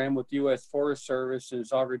program with the U.S. Forest Service in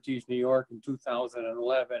Saugerties, New York in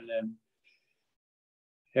 2011. And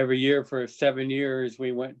every year for 7 years,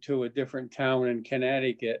 we went to a different town in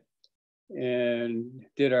Connecticut and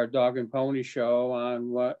did our dog and pony show on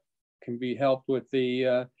what can be helped with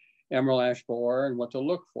the emerald ash borer and what to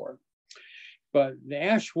look for. But the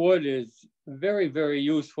ash wood is very, very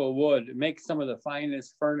useful wood. It makes some of the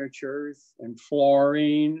finest furnitures and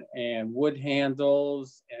flooring and wood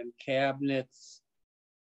handles and cabinets.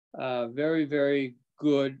 Very, very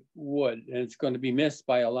good wood. And it's going to be missed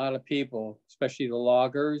by a lot of people, especially the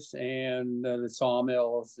loggers and the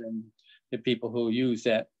sawmills and the people who use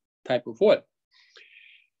that type of wood.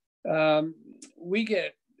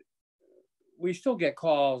 We still get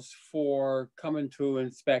calls for coming to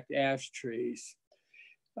inspect ash trees.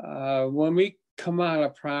 When we come on a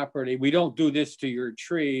property, we don't do this to your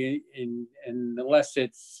tree unless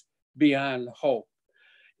it's beyond hope.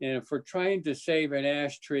 And if we're trying to save an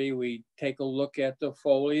ash tree, we take a look at the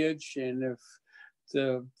foliage. And if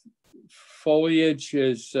the foliage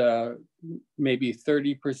is maybe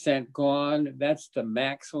 30% gone, that's the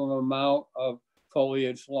maximum amount of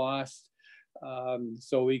foliage lost.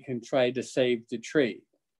 So we can try to save the tree.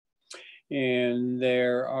 And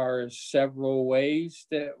there are several ways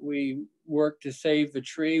that we work to save the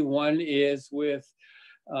tree. One is with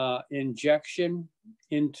injection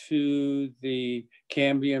into the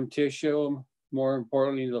cambium tissue, more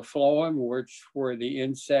importantly the phloem, where the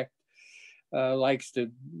insect likes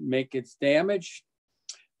to make its damage.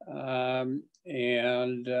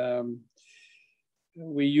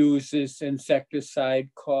 We use this insecticide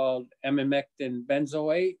called emamectin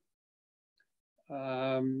benzoate.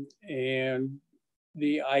 And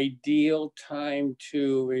the ideal time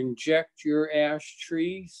to inject your ash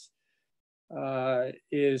trees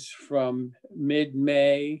is from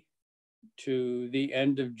mid-May to the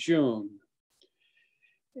end of June.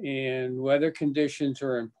 And weather conditions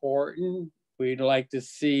are important. We'd like to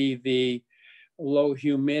see the low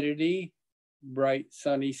humidity, bright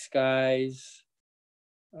sunny skies,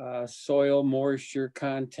 soil moisture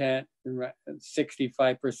content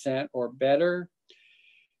 65% or better,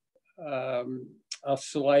 a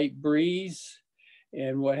slight breeze.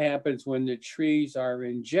 And what happens when the trees are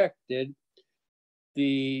injected,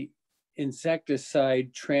 the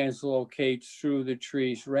insecticide translocates through the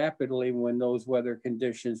trees rapidly when those weather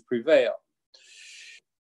conditions prevail.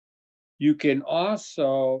 You can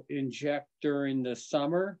also inject during the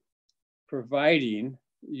summer, providing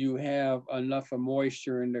you have enough of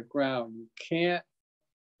moisture in the ground. You can't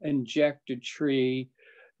inject a tree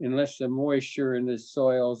unless the moisture in the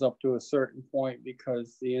soil is up to a certain point,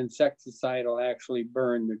 because the insecticide will actually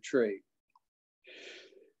burn the tree.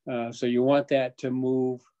 So you want that to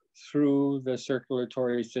move through the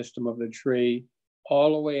circulatory system of the tree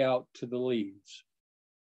all the way out to the leaves.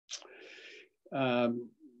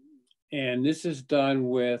 And this is done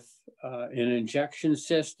with an injection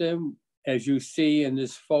system. As you see in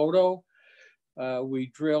this photo, we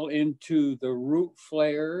drill into the root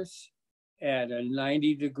flares at a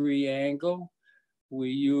 90-degree angle. We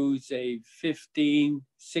use a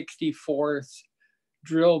 15/64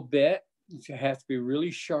 drill bit. It has to be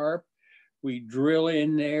really sharp. We drill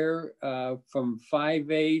in there from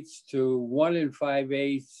 5/8 to 1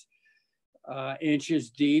 5/8 inches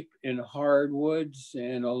deep in hardwoods,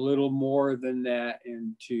 and a little more than that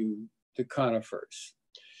into the conifers.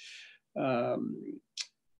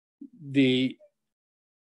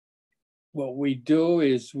 What we do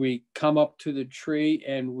is we come up to the tree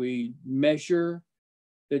and we measure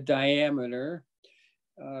the diameter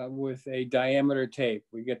with a diameter tape.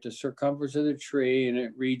 We get the circumference of the tree, and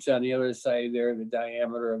it reads on the other side there the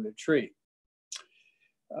diameter of the tree.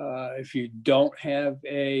 If you don't have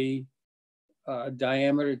a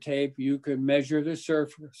diameter tape, you can measure the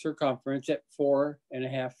circumference at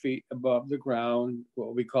 4.5 feet above the ground,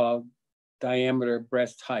 what we call diameter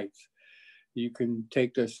breast height. You can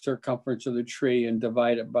take the circumference of the tree and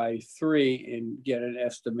divide it by 3 and get an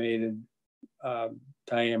estimated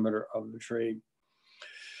diameter of the tree.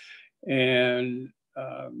 And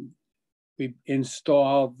we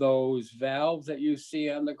install those valves that you see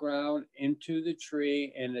on the ground into the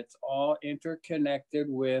tree, and it's all interconnected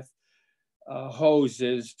with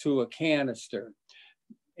hoses to a canister.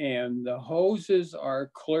 And the hoses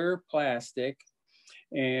are clear plastic,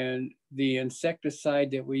 and the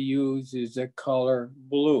insecticide that we use is a color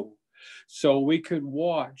blue. So we could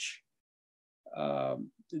watch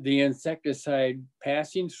the insecticide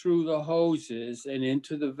passing through the hoses and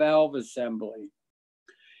into the valve assembly.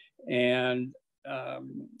 And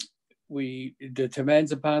it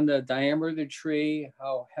depends upon the diameter of the tree,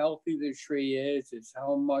 how healthy the tree is, it's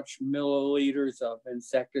how much milliliters of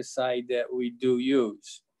insecticide that we do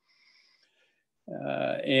use.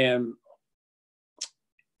 And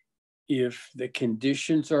if the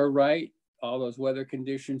conditions are right, all those weather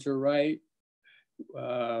conditions are right,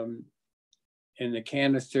 and the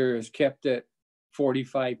canister is kept at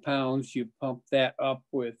 45 pounds, you pump that up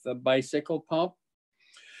with a bicycle pump.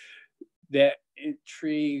 That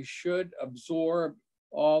tree should absorb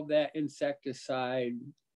all that insecticide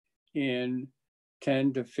in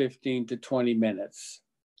 10 to 15 to 20 minutes.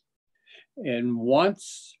 And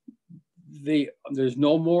once there's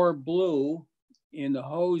no more blue in the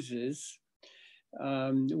hoses,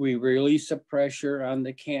 we release a pressure on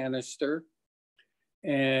the canister,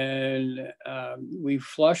 and we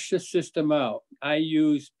flush the system out. I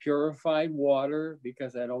use purified water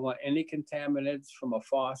because I don't want any contaminants from a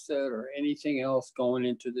faucet or anything else going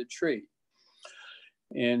into the tree.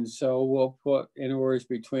 And so we'll put anywhere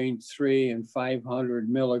between 300 and 500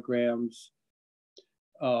 milligrams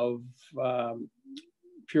of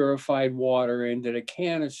purified water into the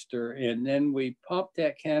canister, and then we pump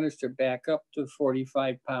that canister back up to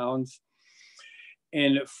 45 pounds,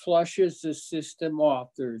 and it flushes the system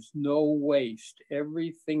off. There's no waste.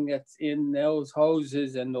 Everything that's in those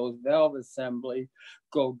hoses and those valve assembly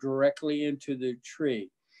go directly into the tree.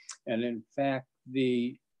 And in fact,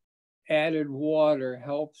 the added water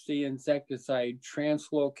helps the insecticide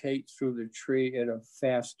translocate through the tree at a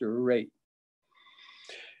faster rate.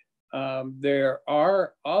 There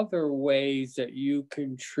are other ways that you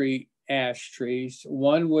can treat ash trees.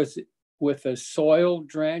 One was with a soil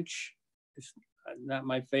drench. It's not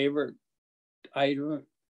my favorite item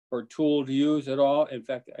or tool to use at all. In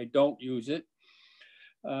fact, I don't use it.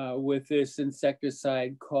 With this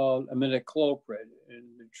insecticide called imidacloprid,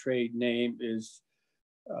 and the trade name is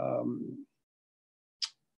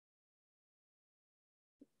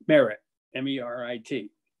Merit, M-E-R-I-T.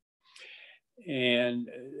 And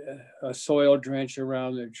a soil drench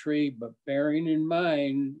around the tree, but bearing in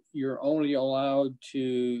mind, you're only allowed to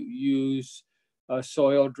use a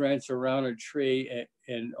soil drench around a tree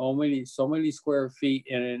and only so many square feet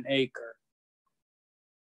in an acre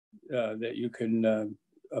that you can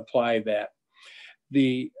apply that.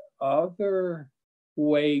 The other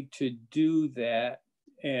way to do that,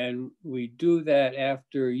 and we do that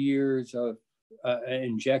after years of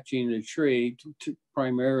injecting the tree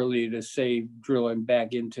primarily to save drilling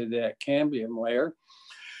back into that cambium layer.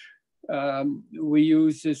 we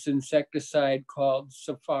use this insecticide called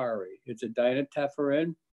Safari. It's a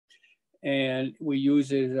dinotefuran, and we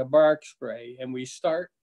use it as a bark spray. And we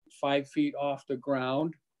start 5 feet off the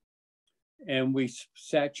ground, and we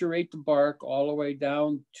saturate the bark all the way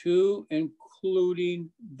down to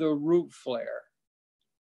including the root flare.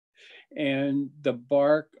 And the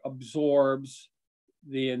bark absorbs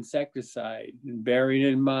the insecticide. And bearing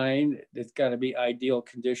in mind, it's got to be ideal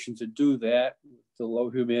conditions to do that. The low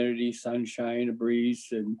humidity, sunshine, a breeze,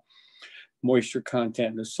 and moisture content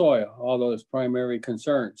in the soil, all those primary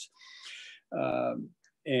concerns.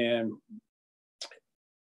 And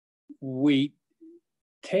we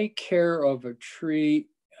take care of a tree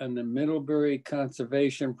on the Middlebury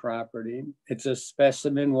Conservation Property. It's a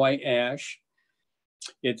specimen white ash.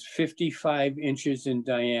 It's 55 inches in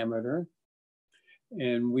diameter.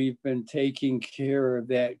 And we've been taking care of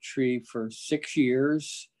that tree for 6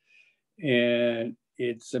 years. And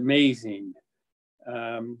it's amazing.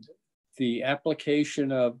 The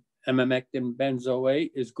application of emamectin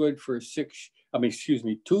benzoate is good for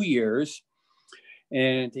 2 years.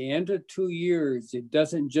 And at the end of 2 years, it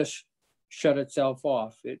doesn't just shut itself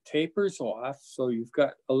off. It tapers off. So you've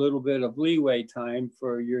got a little bit of leeway time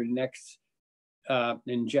for your next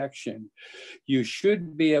injection. You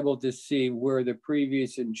should be able to see where the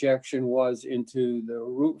previous injection was into the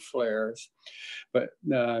root flares. But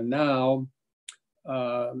now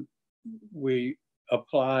we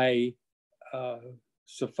apply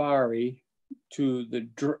Safari to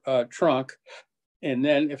the trunk. And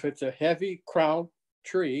then if it's a heavy crown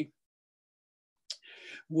tree,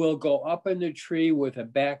 we'll go up in the tree with a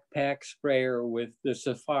backpack sprayer with the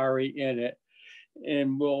Safari in it,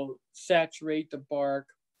 and we'll saturate the bark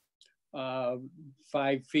 5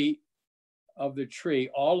 feet of the tree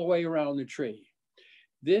all the way around the tree.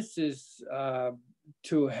 This is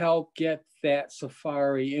to help get that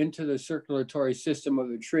Safari into the circulatory system of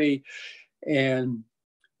the tree, and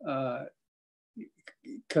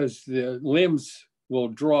because the limbs will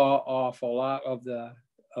draw off a lot of the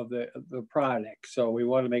product. So we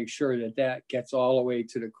want to make sure that that gets all the way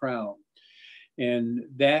to the crown. And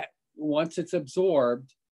that, once it's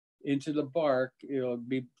absorbed into the bark, it'll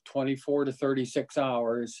be 24 to 36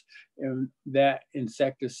 hours. And that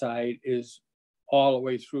insecticide is all the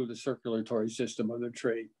way through the circulatory system of the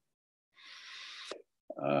tree.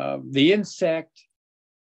 The insect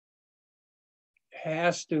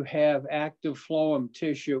has to have active phloem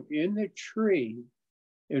tissue in the tree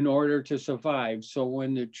in order to survive. So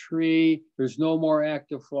when the tree, there's no more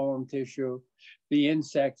active phloem tissue, the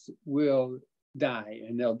insects will die,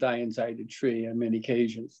 and they'll die inside the tree on many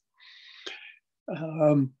occasions.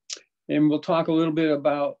 And we'll talk a little bit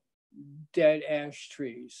about dead ash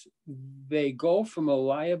trees. They go from a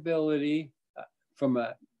liability,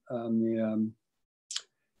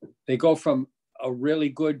 they go from a really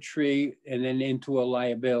good tree and then into a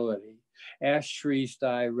liability. Ash trees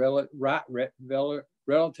die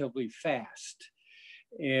relatively fast.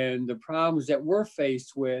 And the problems that we're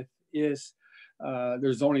faced with is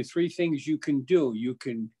there's only 3 things you can do. You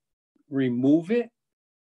can remove it,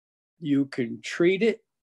 you can treat it,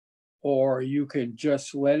 or you can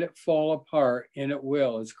just let it fall apart, and it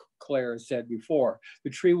will, as Claire said before. The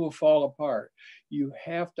tree will fall apart. You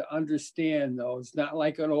have to understand, though, it's not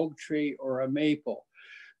like an oak tree or a maple.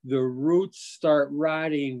 The roots start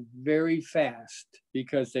rotting very fast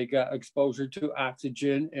because they got exposure to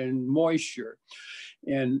oxygen and moisture.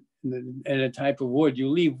 And a type of wood, you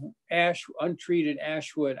leave untreated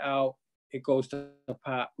ash wood out, it goes to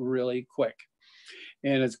pot really quick.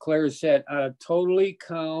 And as Claire said, on a totally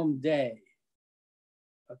calm day,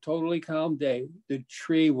 the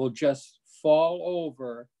tree will just fall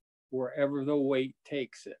over wherever the weight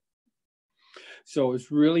takes it. So it's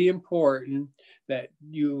really important that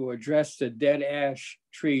you address the dead ash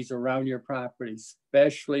trees around your property,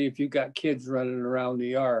 especially if you've got kids running around the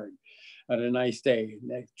yard on a nice day. And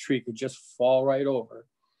that tree could just fall right over.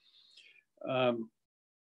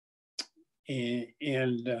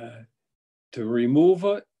 To remove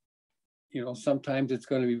it, sometimes it's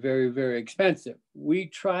going to be very, very expensive. We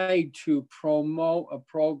tried to promote a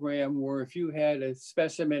program where if you had a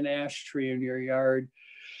specimen ash tree in your yard,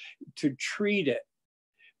 to treat it,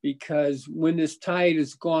 because when this tide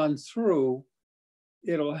has gone through,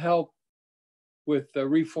 it'll help with the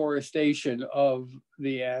reforestation of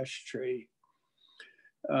the ash tree.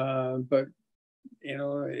 But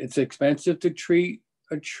it's expensive to treat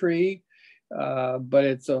a tree. But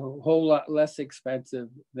it's a whole lot less expensive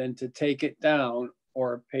than to take it down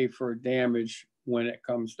or pay for damage when it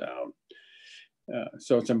comes down.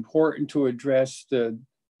 So it's important to address the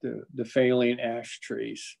failing ash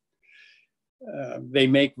trees. They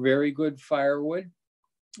make very good firewood.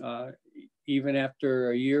 Even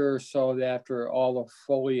after a year or so, after all the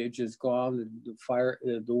foliage is gone,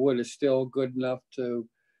 the wood is still good enough to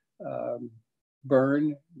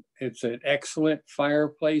burn. It's an excellent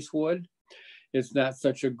fireplace wood. It's not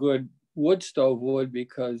such a good wood stove wood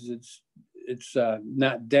because it's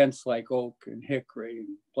not dense like oak and hickory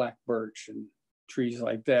and black birch and trees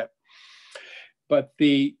like that. But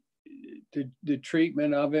the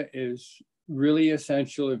treatment of it is really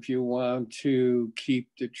essential if you want to keep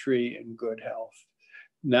the tree in good health.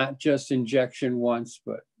 Not just injection once,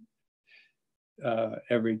 but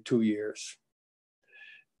every 2 years.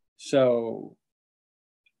 So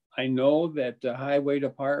I know that the highway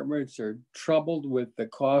departments are troubled with the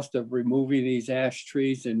cost of removing these ash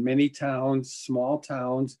trees, and many towns, small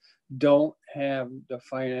towns, don't have the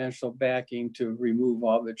financial backing to remove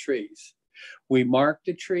all the trees. We mark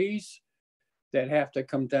the trees that have to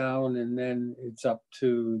come down, and then it's up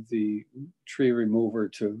to the tree remover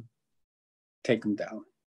to take them down.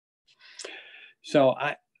 So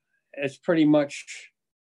it's pretty much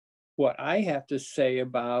what I have to say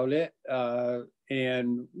about it,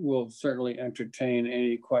 and we'll certainly entertain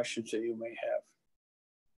any questions that you may have.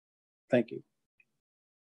 Thank you.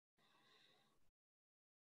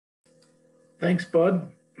 Thanks,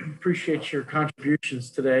 Bud. Appreciate your contributions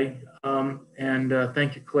today. And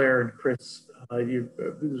thank you, Claire and Chris.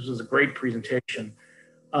 This was a great presentation.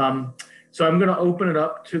 So I'm going to open it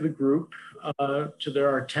up to the group, to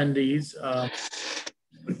our attendees,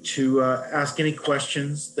 to ask any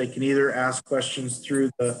questions. They can either ask questions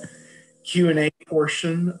through the Q&A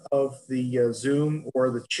portion of the Zoom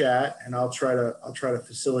or the chat, and I'll try to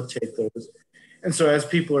facilitate those. And so as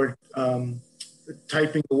people are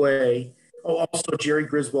typing away, also Jerry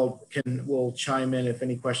Griswold will chime in if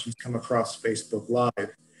any questions come across Facebook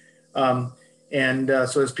Live. So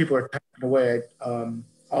as people are typing away,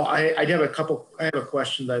 I have a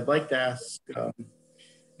question that I'd like to ask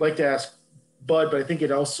Bud, but I think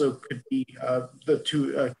it also could be the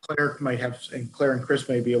two, Claire might have, and Claire and Chris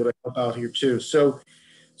may be able to help out here too. So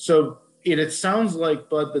it sounds like,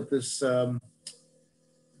 Bud, that this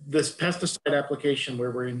pesticide application where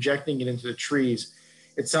we're injecting it into the trees,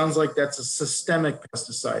 it sounds like that's a systemic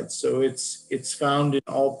pesticide. So it's found in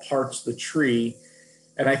all parts of the tree.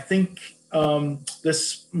 And I think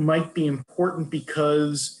this might be important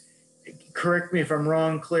because, correct me if I'm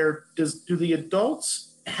wrong, Claire, do the adults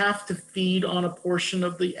have to feed on a portion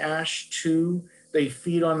of the ash too? They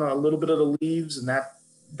feed on a little bit of the leaves and that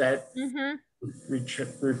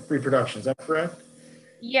reproduction, is that correct?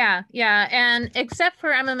 Yeah. And except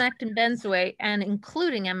for emamectin benzoate and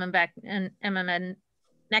including emamectin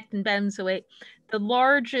benzoate, the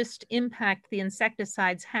largest impact the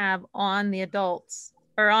insecticides have on the adults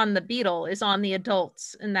or on the beetle is on the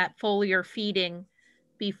adults in that foliar feeding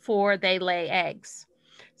before they lay eggs.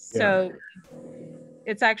 So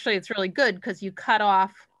it's really good because you cut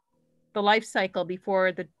off the life cycle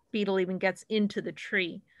before the beetle even gets into the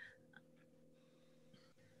tree.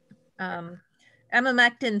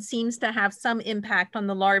 Emamectin seems to have some impact on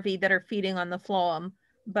the larvae that are feeding on the phloem,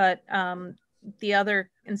 but the other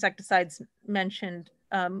insecticides mentioned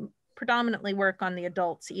predominantly work on the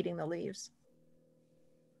adults eating the leaves.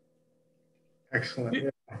 Excellent. Yeah.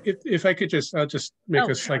 If I could I'll just make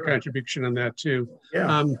a slight contribution on that too.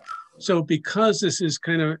 Yeah. So because this is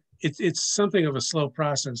it's something of a slow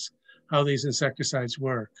process, how these insecticides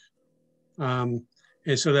work. And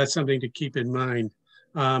so that's something to keep in mind.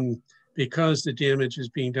 Because the damage is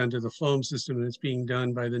being done to the phloem system and it's being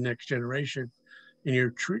done by the next generation, and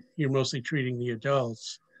you're mostly treating the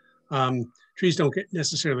adults, trees don't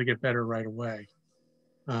necessarily get better right away.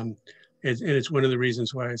 And it's one of the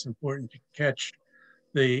reasons why it's important to catch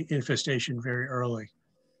the infestation very early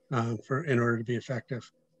in order to be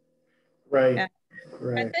effective. Right. Yeah.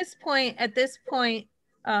 Right. At this point,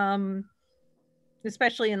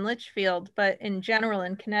 especially in Litchfield, but in general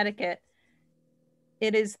in Connecticut,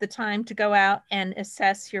 it is the time to go out and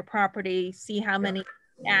assess your property, see how many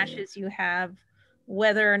ashes you have,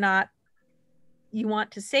 whether or not you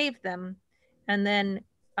want to save them. And then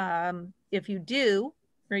if you do,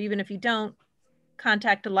 or even if you don't,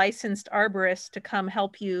 contact a licensed arborist to come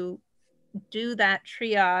help you do that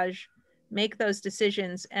triage, make those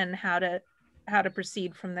decisions, and how to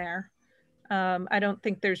proceed from there. I don't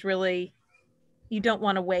think you don't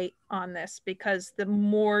want to wait on this, because the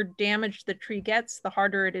more damage the tree gets, the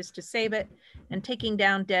harder it is to save it. And taking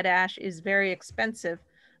down dead ash is very expensive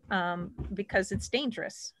because it's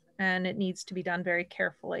dangerous and it needs to be done very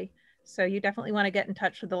carefully. So you definitely want to get in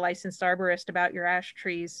touch with the licensed arborist about your ash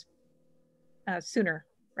trees sooner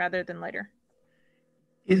rather than later.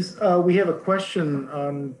 We have a question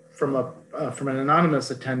from an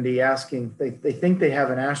anonymous attendee asking, they think they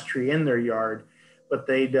have an ash tree in their yard, but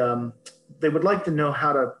they would like to know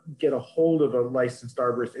how to get a hold of a licensed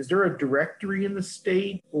arborist. Is there a directory in the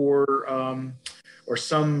state or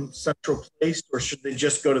some central place, or should they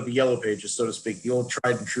just go to the yellow pages, so to speak, the old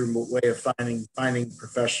tried and true way of finding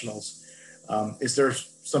professionals? Is there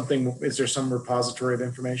some repository of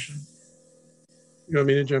information? You want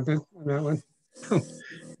me to jump in on that one?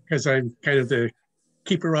 Because I'm kind of the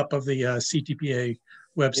keeper up of the CTPA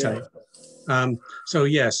website. Yeah. So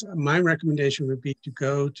yes, my recommendation would be to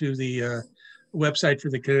go to the website for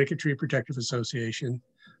the Connecticut Tree Protective Association.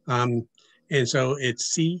 And so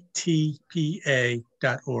it's ctpa.org.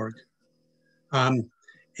 And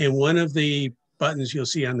one of the buttons you'll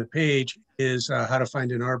see on the page is how to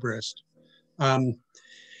find an arborist.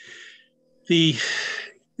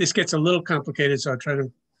 This gets a little complicated, so I'll try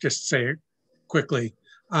to just say it quickly.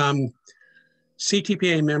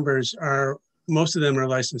 CTPA members most of them are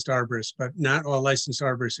licensed arborists, but not all licensed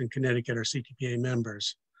arborists in Connecticut are CTPA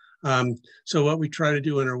members. So what we try to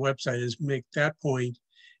do on our website is make that point,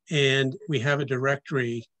 and we have a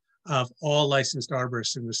directory of all licensed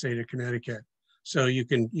arborists in the state of Connecticut. So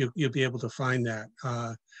you'll be able to find that,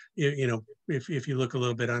 if you look a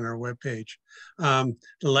little bit on our webpage. The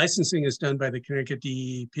licensing is done by the Connecticut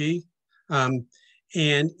DEP.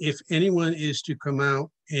 And if anyone is to come out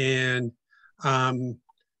and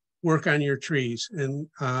work on your trees and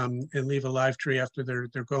leave a live tree after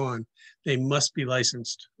they're gone, they must be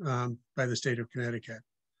licensed by the state of Connecticut.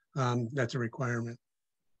 That's a requirement.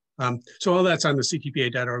 So all that's on the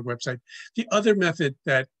ctpa.org website. The other method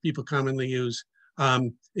that people commonly use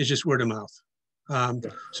is just word of mouth.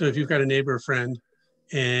 So if you've got a neighbor or friend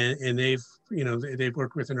and they've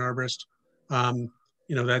worked with an arborist,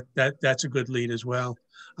 that's a good lead as well.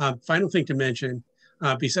 Final thing to mention,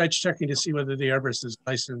 besides checking to see whether the arborist is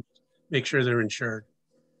licensed, make sure they're insured.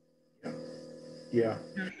 Yeah,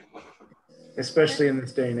 especially in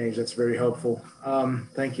this day and age, that's very helpful.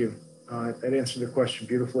 Thank you. That answered the question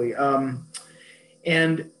beautifully.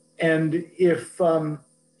 And if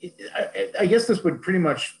I guess this would pretty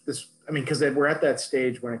much because we're at that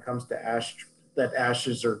stage when it comes to that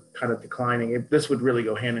ashes are kind of declining. This would really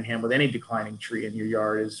go hand in hand with any declining tree in your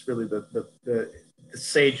yard. Is really the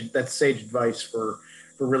sage advice for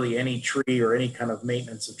really any tree or any kind of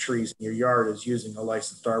maintenance of trees in your yard is using a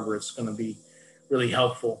licensed arborist. It's going to be really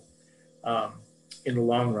helpful in the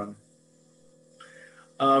long run.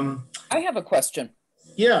 I have a question.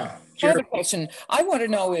 Yeah. Sure. I have a question. I want to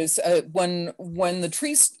know is when the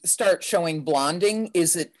trees start showing blonding,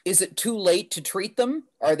 is it too late to treat them?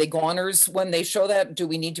 Are they goners when they show that? Do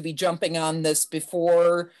we need to be jumping on this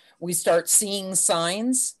before we start seeing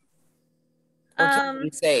signs? Or can it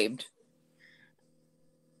be saved?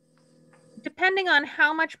 Depending on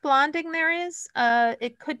how much blonding there is,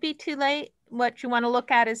 it could be too late. What you want to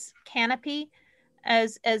look at is canopy.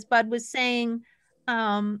 As Bud was saying,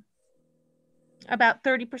 about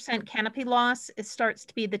 30% canopy loss, it starts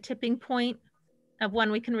to be the tipping point of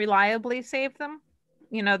when we can reliably save them.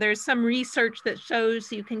 There's some research that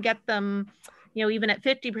shows you can get them, even at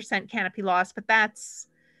 50% canopy loss, but that's,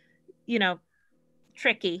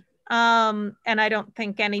 tricky. And I don't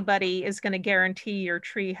think anybody is going to guarantee your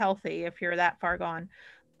tree healthy if you're that far gone.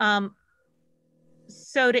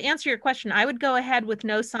 So to answer your question, I would go ahead with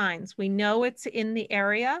no signs. We know it's in the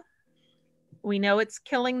area. We know it's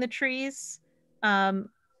killing the trees. And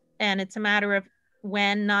it's a matter of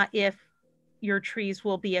when, not if, your trees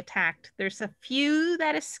will be attacked. There's a few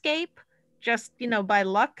that escape just, by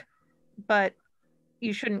luck, but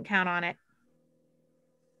you shouldn't count on it.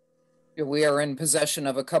 We are in possession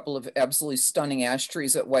of a couple of absolutely stunning ash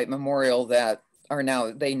trees at White Memorial that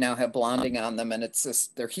they now have blonding on them, and it's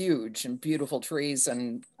just, they're huge and beautiful trees.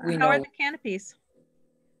 And how are the canopies?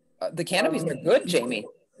 The canopies are good, Jamie.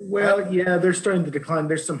 Well, yeah, they're starting to decline.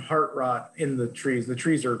 There's some heart rot in the trees. The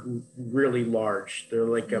trees are really large. They're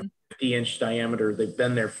like a 50-inch diameter. They've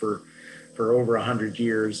been there for over 100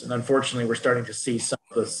 years. And unfortunately, we're starting to see some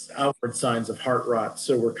of the outward signs of heart rot.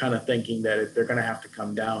 So we're kind of thinking that they're going to have to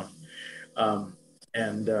come down.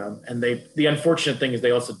 And the unfortunate thing is they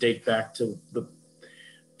also date back to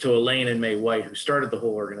Elaine and May White, who started the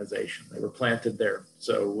whole organization. They were planted there.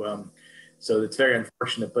 So it's very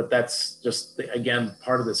unfortunate, but that's just, again,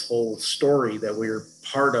 part of this whole story that we're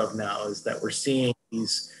part of now, is that we're seeing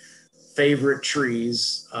these favorite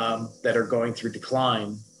trees that are going through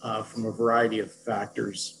decline from a variety of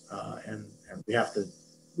factors. And we have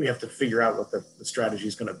to figure out what the strategy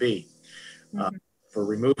is going to be for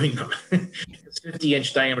removing them.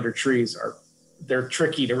 50-inch diameter trees are they're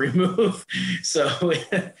tricky to remove. So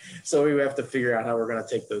so we have to figure out how we're going to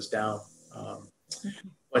take those down.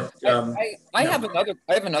 I have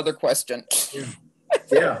another question.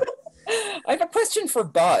 Yeah. I have a question for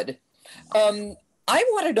Bud. I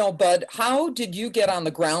want to know, Bud, how did you get on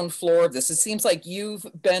the ground floor of this? It seems like you've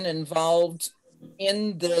been involved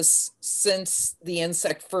in this since the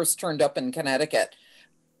insect first turned up in Connecticut.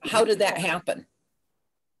 How did that happen?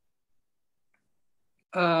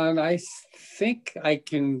 I think I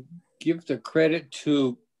can give the credit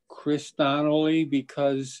to Chris Donnelly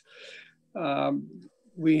because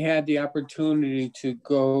we had the opportunity to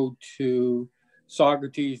go to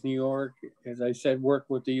Saugerties, New York, as I said, work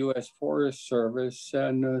with the U.S. Forest Service.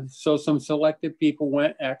 And so some selected people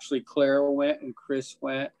went, actually Claire went and Chris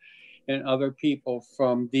went and other people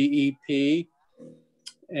from DEP.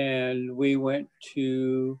 And we went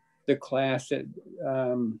to the class at,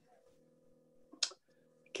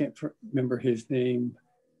 can't remember his name.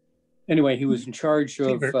 Anyway, he was in charge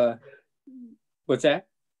of, what's that?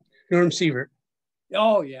 Norm Sievert.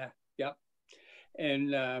 Oh, yeah. Yep.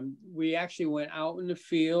 And we actually went out in the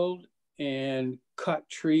field and cut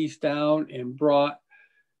trees down and brought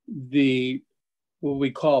what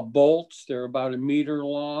we call bolts. They're about 1 meter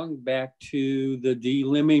long back to the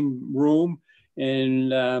delimbing room.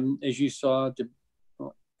 And as you saw,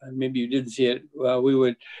 maybe you didn't see it, we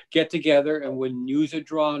would get together and would use a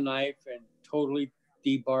draw knife and totally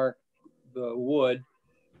debark the wood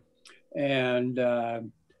and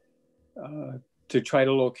to try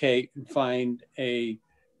to locate and find an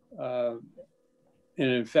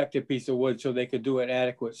infected piece of wood so they could do an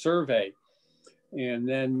adequate survey. And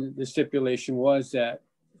then the stipulation was that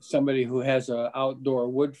somebody who has an outdoor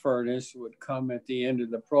wood furnace would come at the end of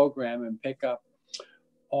the program and pick up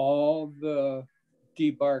all the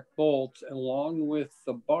debarked bolts along with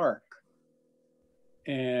the bark.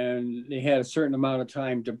 And they had a certain amount of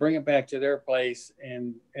time to bring it back to their place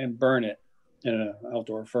and burn it in an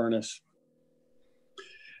outdoor furnace.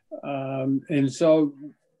 And so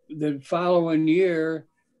the following year,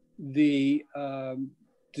 the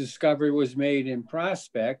discovery was made in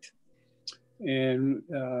Prospect, and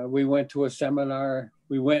we went to a seminar.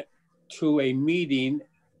 We went to a meeting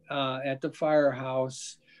at the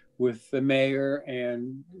firehouse with the mayor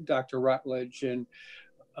and Dr. Rutledge and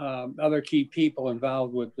other key people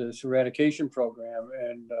involved with this eradication program.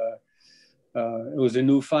 And it was a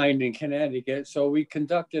new find in Connecticut. So we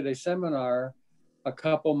conducted a seminar a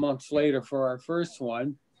couple months later for our first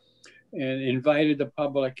one and invited the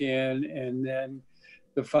public in. And then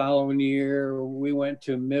the following year, we went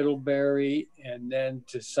to Middlebury and then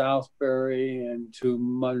to Southbury and to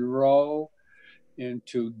Monroe and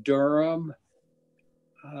to Durham.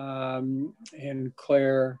 And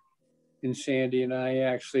Claire and Sandy and I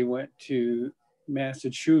actually went to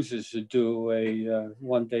Massachusetts to do a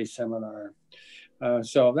one-day seminar.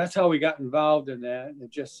 So that's how we got involved in that.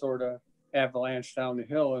 It just sort of avalanched down the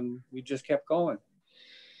hill and we just kept going.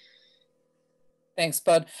 Thanks,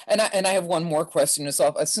 Bud. And I have one more question as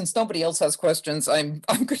well. Since nobody else has questions, I'm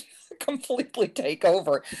going to completely take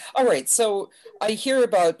over. All right. So I hear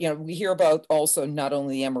about, we hear about also not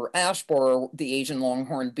only the emerald ash borer, the Asian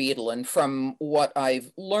longhorn beetle. And from what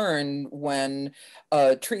I've learned, when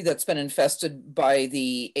a tree that's been infested by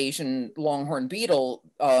the Asian longhorn beetle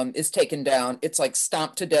is taken down, it's like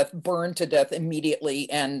stomped to death, burned to death immediately,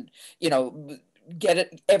 and,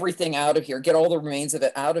 get everything out of here, get all the remains of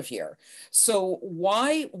it out of here. So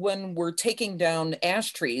why, when we're taking down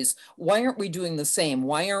ash trees, why aren't we doing the same?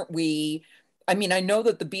 Why aren't we, I mean, I know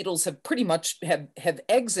that the beetles have pretty much have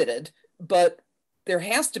exited, but there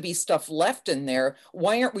has to be stuff left in there.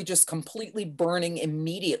 Why aren't we just completely burning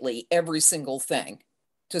immediately every single thing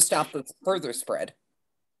to stop the further spread?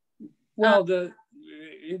 Well,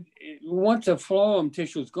 once the phloem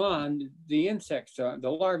tissue is gone, the insects, the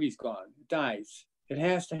larvae's gone, it dies. It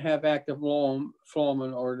has to have active phloem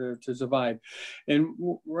in order to survive. And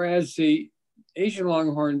whereas the Asian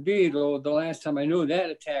longhorn beetle, the last time I knew, that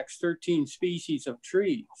attacks 13 species of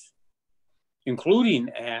trees, including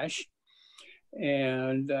ash.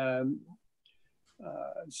 And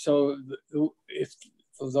so if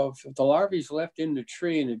the larvae's left in the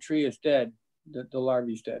tree and the tree is dead, the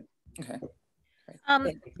larvae's dead. Okay.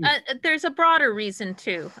 There's a broader reason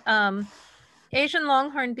too. Asian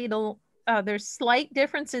longhorn beetle, there's slight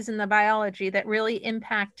differences in the biology that really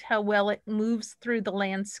impact how well it moves through the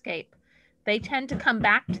landscape. They tend to come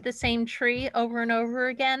back to the same tree over and over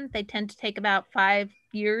again. They tend to take about 5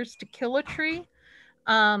 years to kill a tree.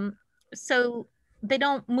 So they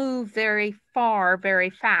don't move very far, very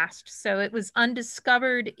fast. So it was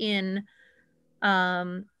undiscovered in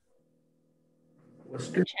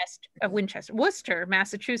Worcester,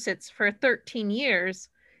 Massachusetts for 13 years.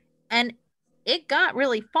 And it got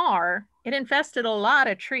really far. It infested a lot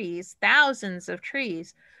of trees, thousands of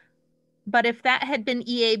trees. But if that had been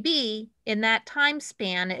EAB in that time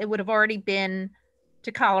span, it would have already been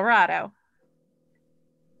to Colorado.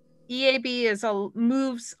 EAB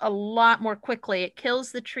moves a lot more quickly. It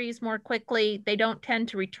kills the trees more quickly. They don't tend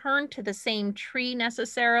to return to the same tree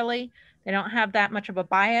necessarily. They don't have that much of a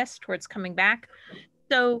bias towards coming back.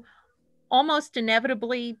 So almost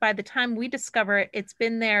inevitably, by the time we discover it, it's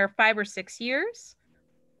been there 5 or 6 years,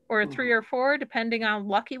 or 3 or 4, depending on how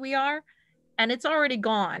lucky we are. And it's already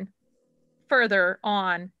gone further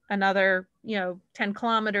on another, 10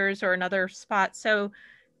 kilometers or another spot. So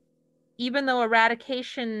even though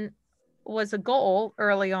eradication was a goal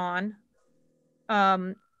early on,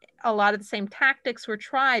 a lot of the same tactics were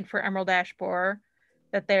tried for emerald ash borer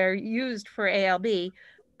that they're used for ALB,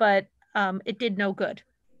 but it did no good.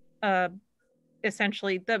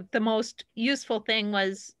 Essentially, the most useful thing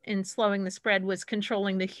was in slowing the spread was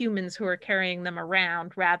controlling the humans who are carrying them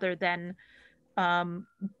around rather than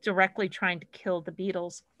directly trying to kill the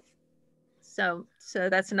beetles. So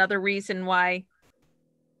that's another reason why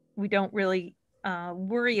we don't really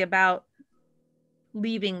worry about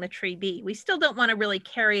leaving the tree be. We still don't want to really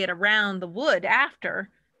carry it around the wood after,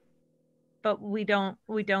 but we don't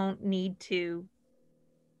need to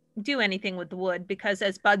do anything with the wood because,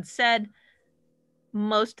 as Bud said,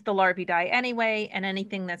 most of the larvae die anyway, and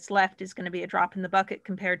anything that's left is going to be a drop in the bucket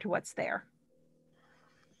compared to what's there.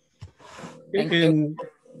 In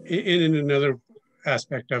another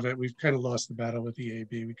aspect of it, we've kind of lost the battle with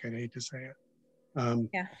EAB. We kind of hate to say it.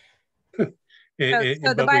 Yeah.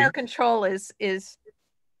 So the biocontrol is.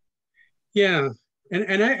 Yeah,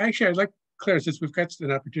 and I'd like, Claire, since we've got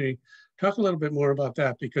an opportunity, talk a little bit more about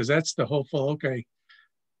that, because that's the hopeful. Okay,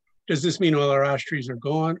 does this mean all our ash trees are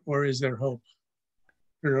gone, or is there hope?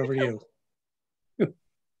 Turn it over to you.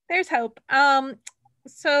 There's hope. Long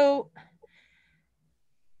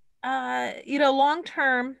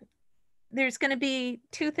term, there's going to be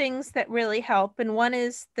 2 things that really help. And one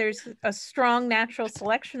is there's a strong natural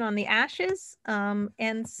selection on the ashes.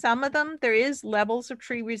 And some of them, there is levels of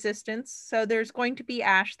tree resistance. So there's going to be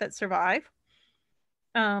ash that survive.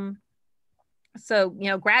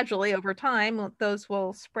 Gradually over time, those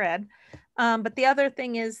will spread. But the other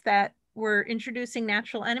thing is that we're introducing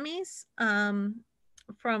natural enemies from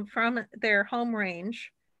their home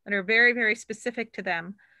range that are very, very specific to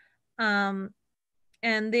them.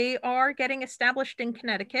 And they are getting established in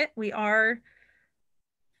Connecticut. We are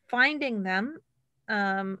finding them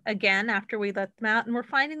again after we let them out, and we're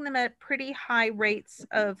finding them at pretty high rates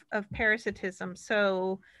of parasitism.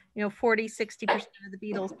 So, 40, 60% of the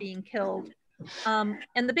beetles being killed. And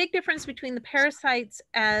the big difference between the parasites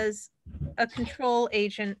as a control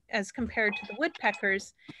agent as compared to the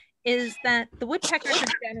woodpeckers is that the woodpeckers are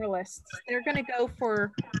generalists. They're going to go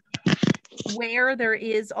for where there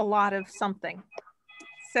is a lot of something.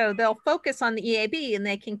 So they'll focus on the EAB and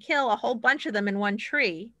they can kill a whole bunch of them in one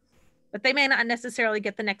tree, but they may not necessarily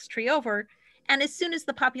get the next tree over. And as soon as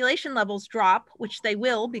the population levels drop, which they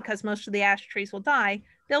will because most of the ash trees will die,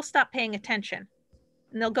 they'll stop paying attention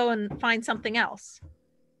and they'll go and find something else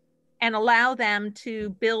and allow them to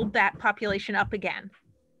build that population up again.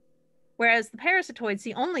 Whereas the parasitoids,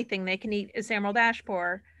 the only thing they can eat is emerald ash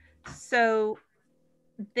borer. So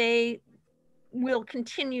they will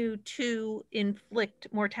continue to inflict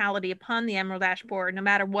mortality upon the emerald ash borer no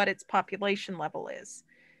matter what its population level is.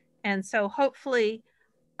 And so hopefully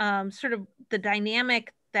sort of the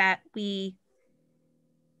dynamic that we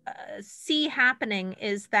see happening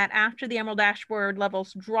is that after the emerald ash borer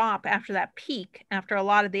levels drop after that peak, after a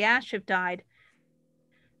lot of the ash have died,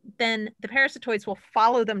 then the parasitoids will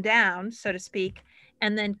follow them down, so to speak,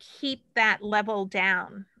 and then keep that level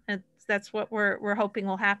down. And that's what we're hoping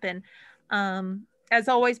will happen. As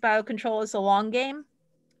always, biocontrol is a long game.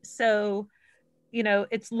 So,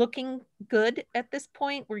 it's looking good at this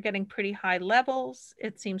point. We're getting pretty high levels.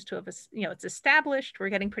 It seems to have, it's established. We're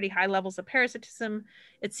getting pretty high levels of parasitism.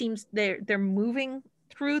 It seems they're moving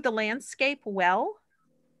through the landscape well.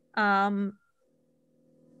 And,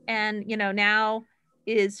 now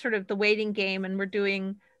is sort of the waiting game, and we're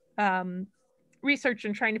doing research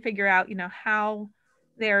and trying to figure out, how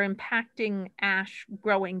they're impacting ash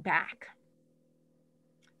growing back.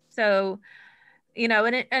 So,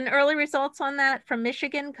 and early results on that from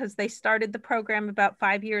Michigan, because they started the program about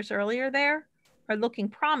 5 years earlier there, are looking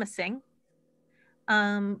promising.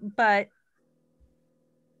 But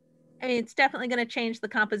I mean, it's definitely going to change the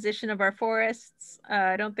composition of our forests.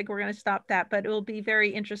 I don't think we're going to stop that, but it will be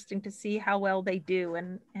very interesting to see how well they do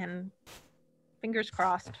and Fingers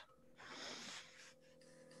crossed.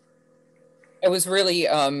 I was really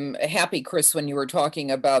happy, Chris, when you were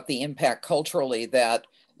talking about the impact culturally that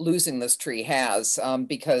losing this tree has,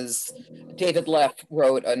 because David Leff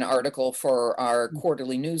wrote an article for our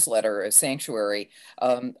quarterly newsletter, Sanctuary,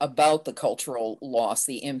 about the cultural loss,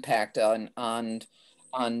 the impact on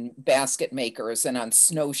basket makers and on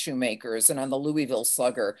snowshoe makers and on the Louisville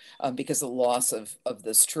Slugger, because of the loss of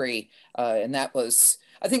this tree. And that was,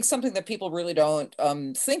 I think, something that people really don't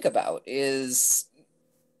think about is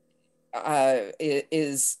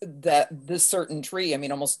that this certain tree, I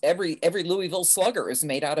mean, almost every Louisville Slugger is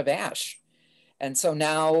made out of ash. And so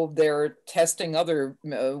now they're testing other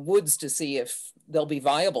woods to see if they'll be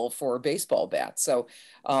viable for baseball bats. So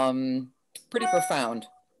pretty profound.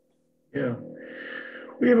 Yeah.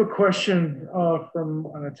 We have a question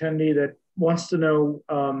from an attendee that wants to know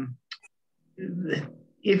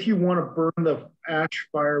if you want to burn the ash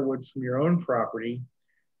firewood from your own property,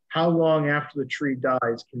 how long after the tree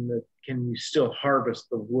dies can you still harvest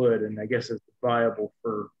the wood? And I guess it's viable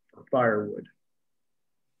for firewood.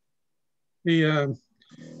 Yeah,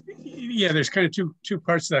 there's kind of two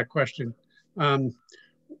parts to that question. The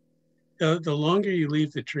longer you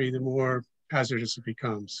leave the tree, the more hazardous it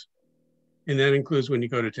becomes. And that includes when you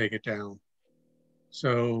go to take it down.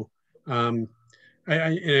 So I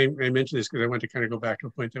mentioned this because I want to kind of go back to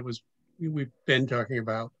a point that we've been talking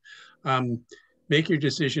about. Make your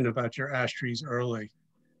decision about your ash trees early,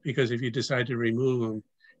 because if you decide to remove them,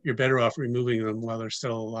 you're better off removing them while they're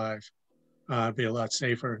still alive. It'd be a lot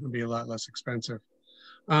safer and be a lot less expensive.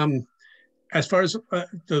 As far as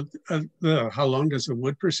how long does the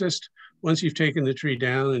wood persist? Once you've taken the tree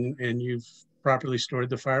down and you've properly stored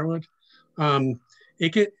the firewood, one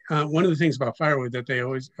of the things about firewood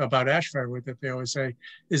about ash firewood that they always say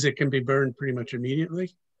is it can be burned pretty much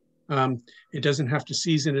immediately. It doesn't have to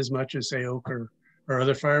season as much as, say, oak or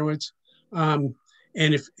other firewoods. And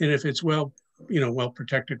if it's well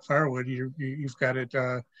protected firewood, you've got it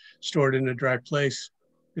stored in a dry place,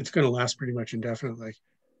 it's going to last pretty much indefinitely.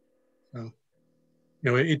 So,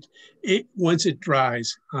 once it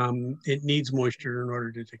dries, it needs moisture in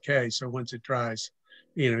order to decay. So once it dries,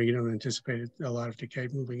 you don't anticipate a lot of decay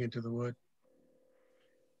moving into the wood.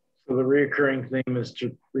 So the reoccurring theme is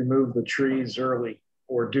to remove the trees early,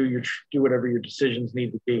 or do whatever your decisions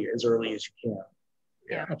need to be as early as you can.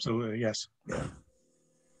 Yeah, absolutely, yes. Yeah.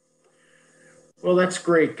 Well, that's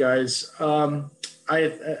great, guys.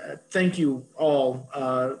 I thank you all,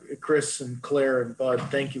 Chris and Claire and Bud.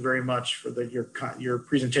 Thank you very much for your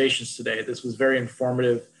presentations today. This was very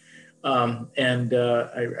informative, and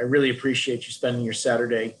I really appreciate you spending your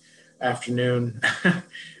Saturday afternoon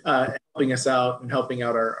helping us out and helping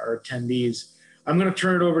out our attendees. I'm going to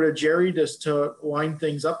turn it over to Jerry just to wind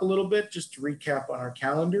things up a little bit, just to recap on our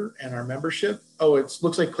calendar and our membership. Oh, it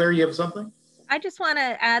looks like, Claire, you have something? I just want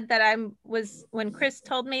to add that when Chris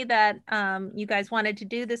told me that you guys wanted to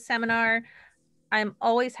do this seminar, I'm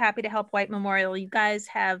always happy to help White Memorial. You guys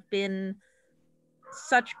have been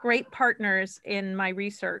such great partners in my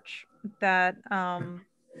research that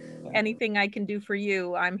anything I can do for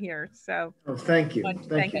you, I'm here. So thank you.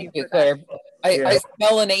 Thank you, Claire. I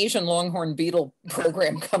smell an Asian longhorn beetle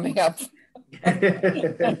program coming up.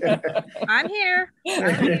 I'm here.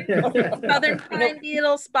 Southern pine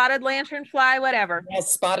beetle, spotted lanternfly, whatever. Yeah,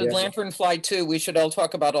 spotted lanternfly too. We should all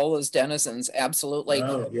talk about all those denizens. Absolutely.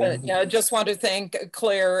 I just want to thank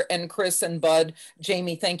Claire and Chris and Bud.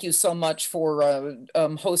 Jamie, thank you so much for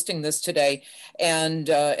hosting this today. And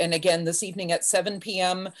again, this evening at 7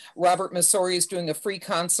 p.m., Robert Masori is doing a free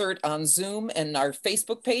concert on Zoom and our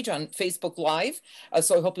Facebook page on Facebook Live.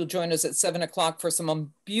 So I hope you'll join us at 7 o'clock for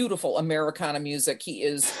some beautiful Americana music. He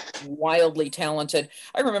is wildly talented.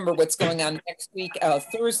 I remember what's going on next week,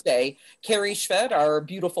 Thursday. Carrie Schved, our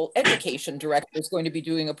beautiful education director, is going to be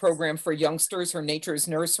doing a program for youngsters, her Nature's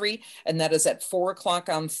Nursery, and that is at 4 o'clock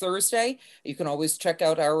on Thursday. You can always check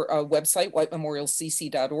out our website,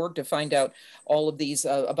 whitememorialcc.org, to find out all of these,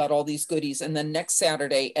 about all these goodies. And then next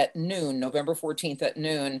Saturday at noon, November 14th at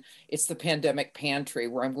noon, it's the Pandemic Pantry,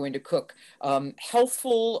 where I'm going to cook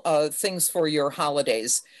healthful things for your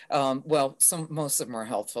holidays. Well, most of them are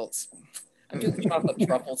healthful. I'm doing chocolate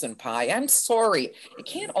truffles and pie. I'm sorry. It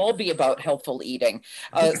can't all be about healthful eating.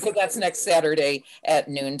 So that's next Saturday at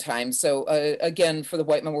noontime. So again, for the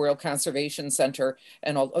White Memorial Conservation Center.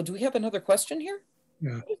 And do we have another question here?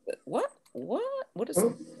 Yeah. What is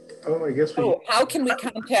it? Oh, I guess we... how can we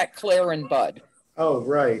contact Claire and Bud? Oh,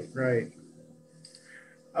 right.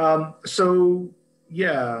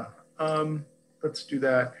 Let's do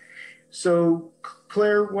that. So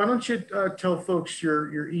Claire, why don't you tell folks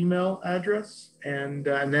your email address, and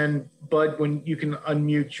then Bud, when you can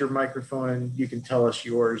unmute your microphone and you can tell us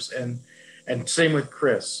yours, and same with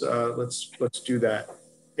Chris. Let's do that.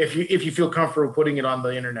 If you feel comfortable putting it on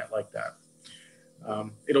the internet like that,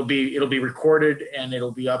 it'll be recorded and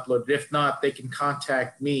it'll be uploaded. If not, they can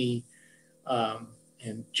contact me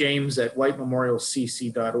and James at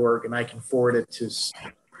whitememorialcc.org, and I can forward it to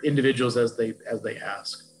individuals as they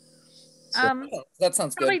ask. So, that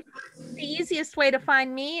sounds good. Probably the easiest way to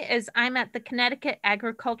find me is I'm at the Connecticut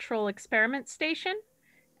Agricultural Experiment Station.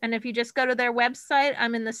 And if you just go to their website,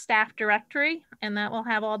 I'm in the staff directory, and that will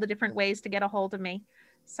have all the different ways to get a hold of me.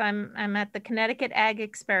 So I'm at the Connecticut Ag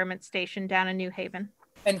Experiment Station down in New Haven.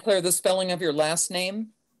 And Claire, the spelling of your last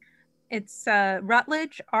name? It's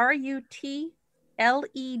Rutledge, Rutledge,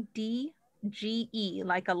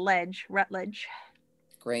 like a ledge, Rutledge.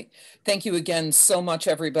 Great. Thank you again so much,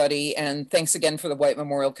 everybody. And thanks again for the White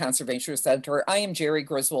Memorial Conservation Center. I am Jerry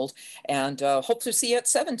Griswold, and hope to see you at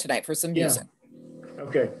 7 tonight for some music.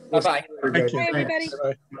 Okay. Bye-bye. Bye, Bye, everybody.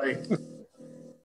 Bye.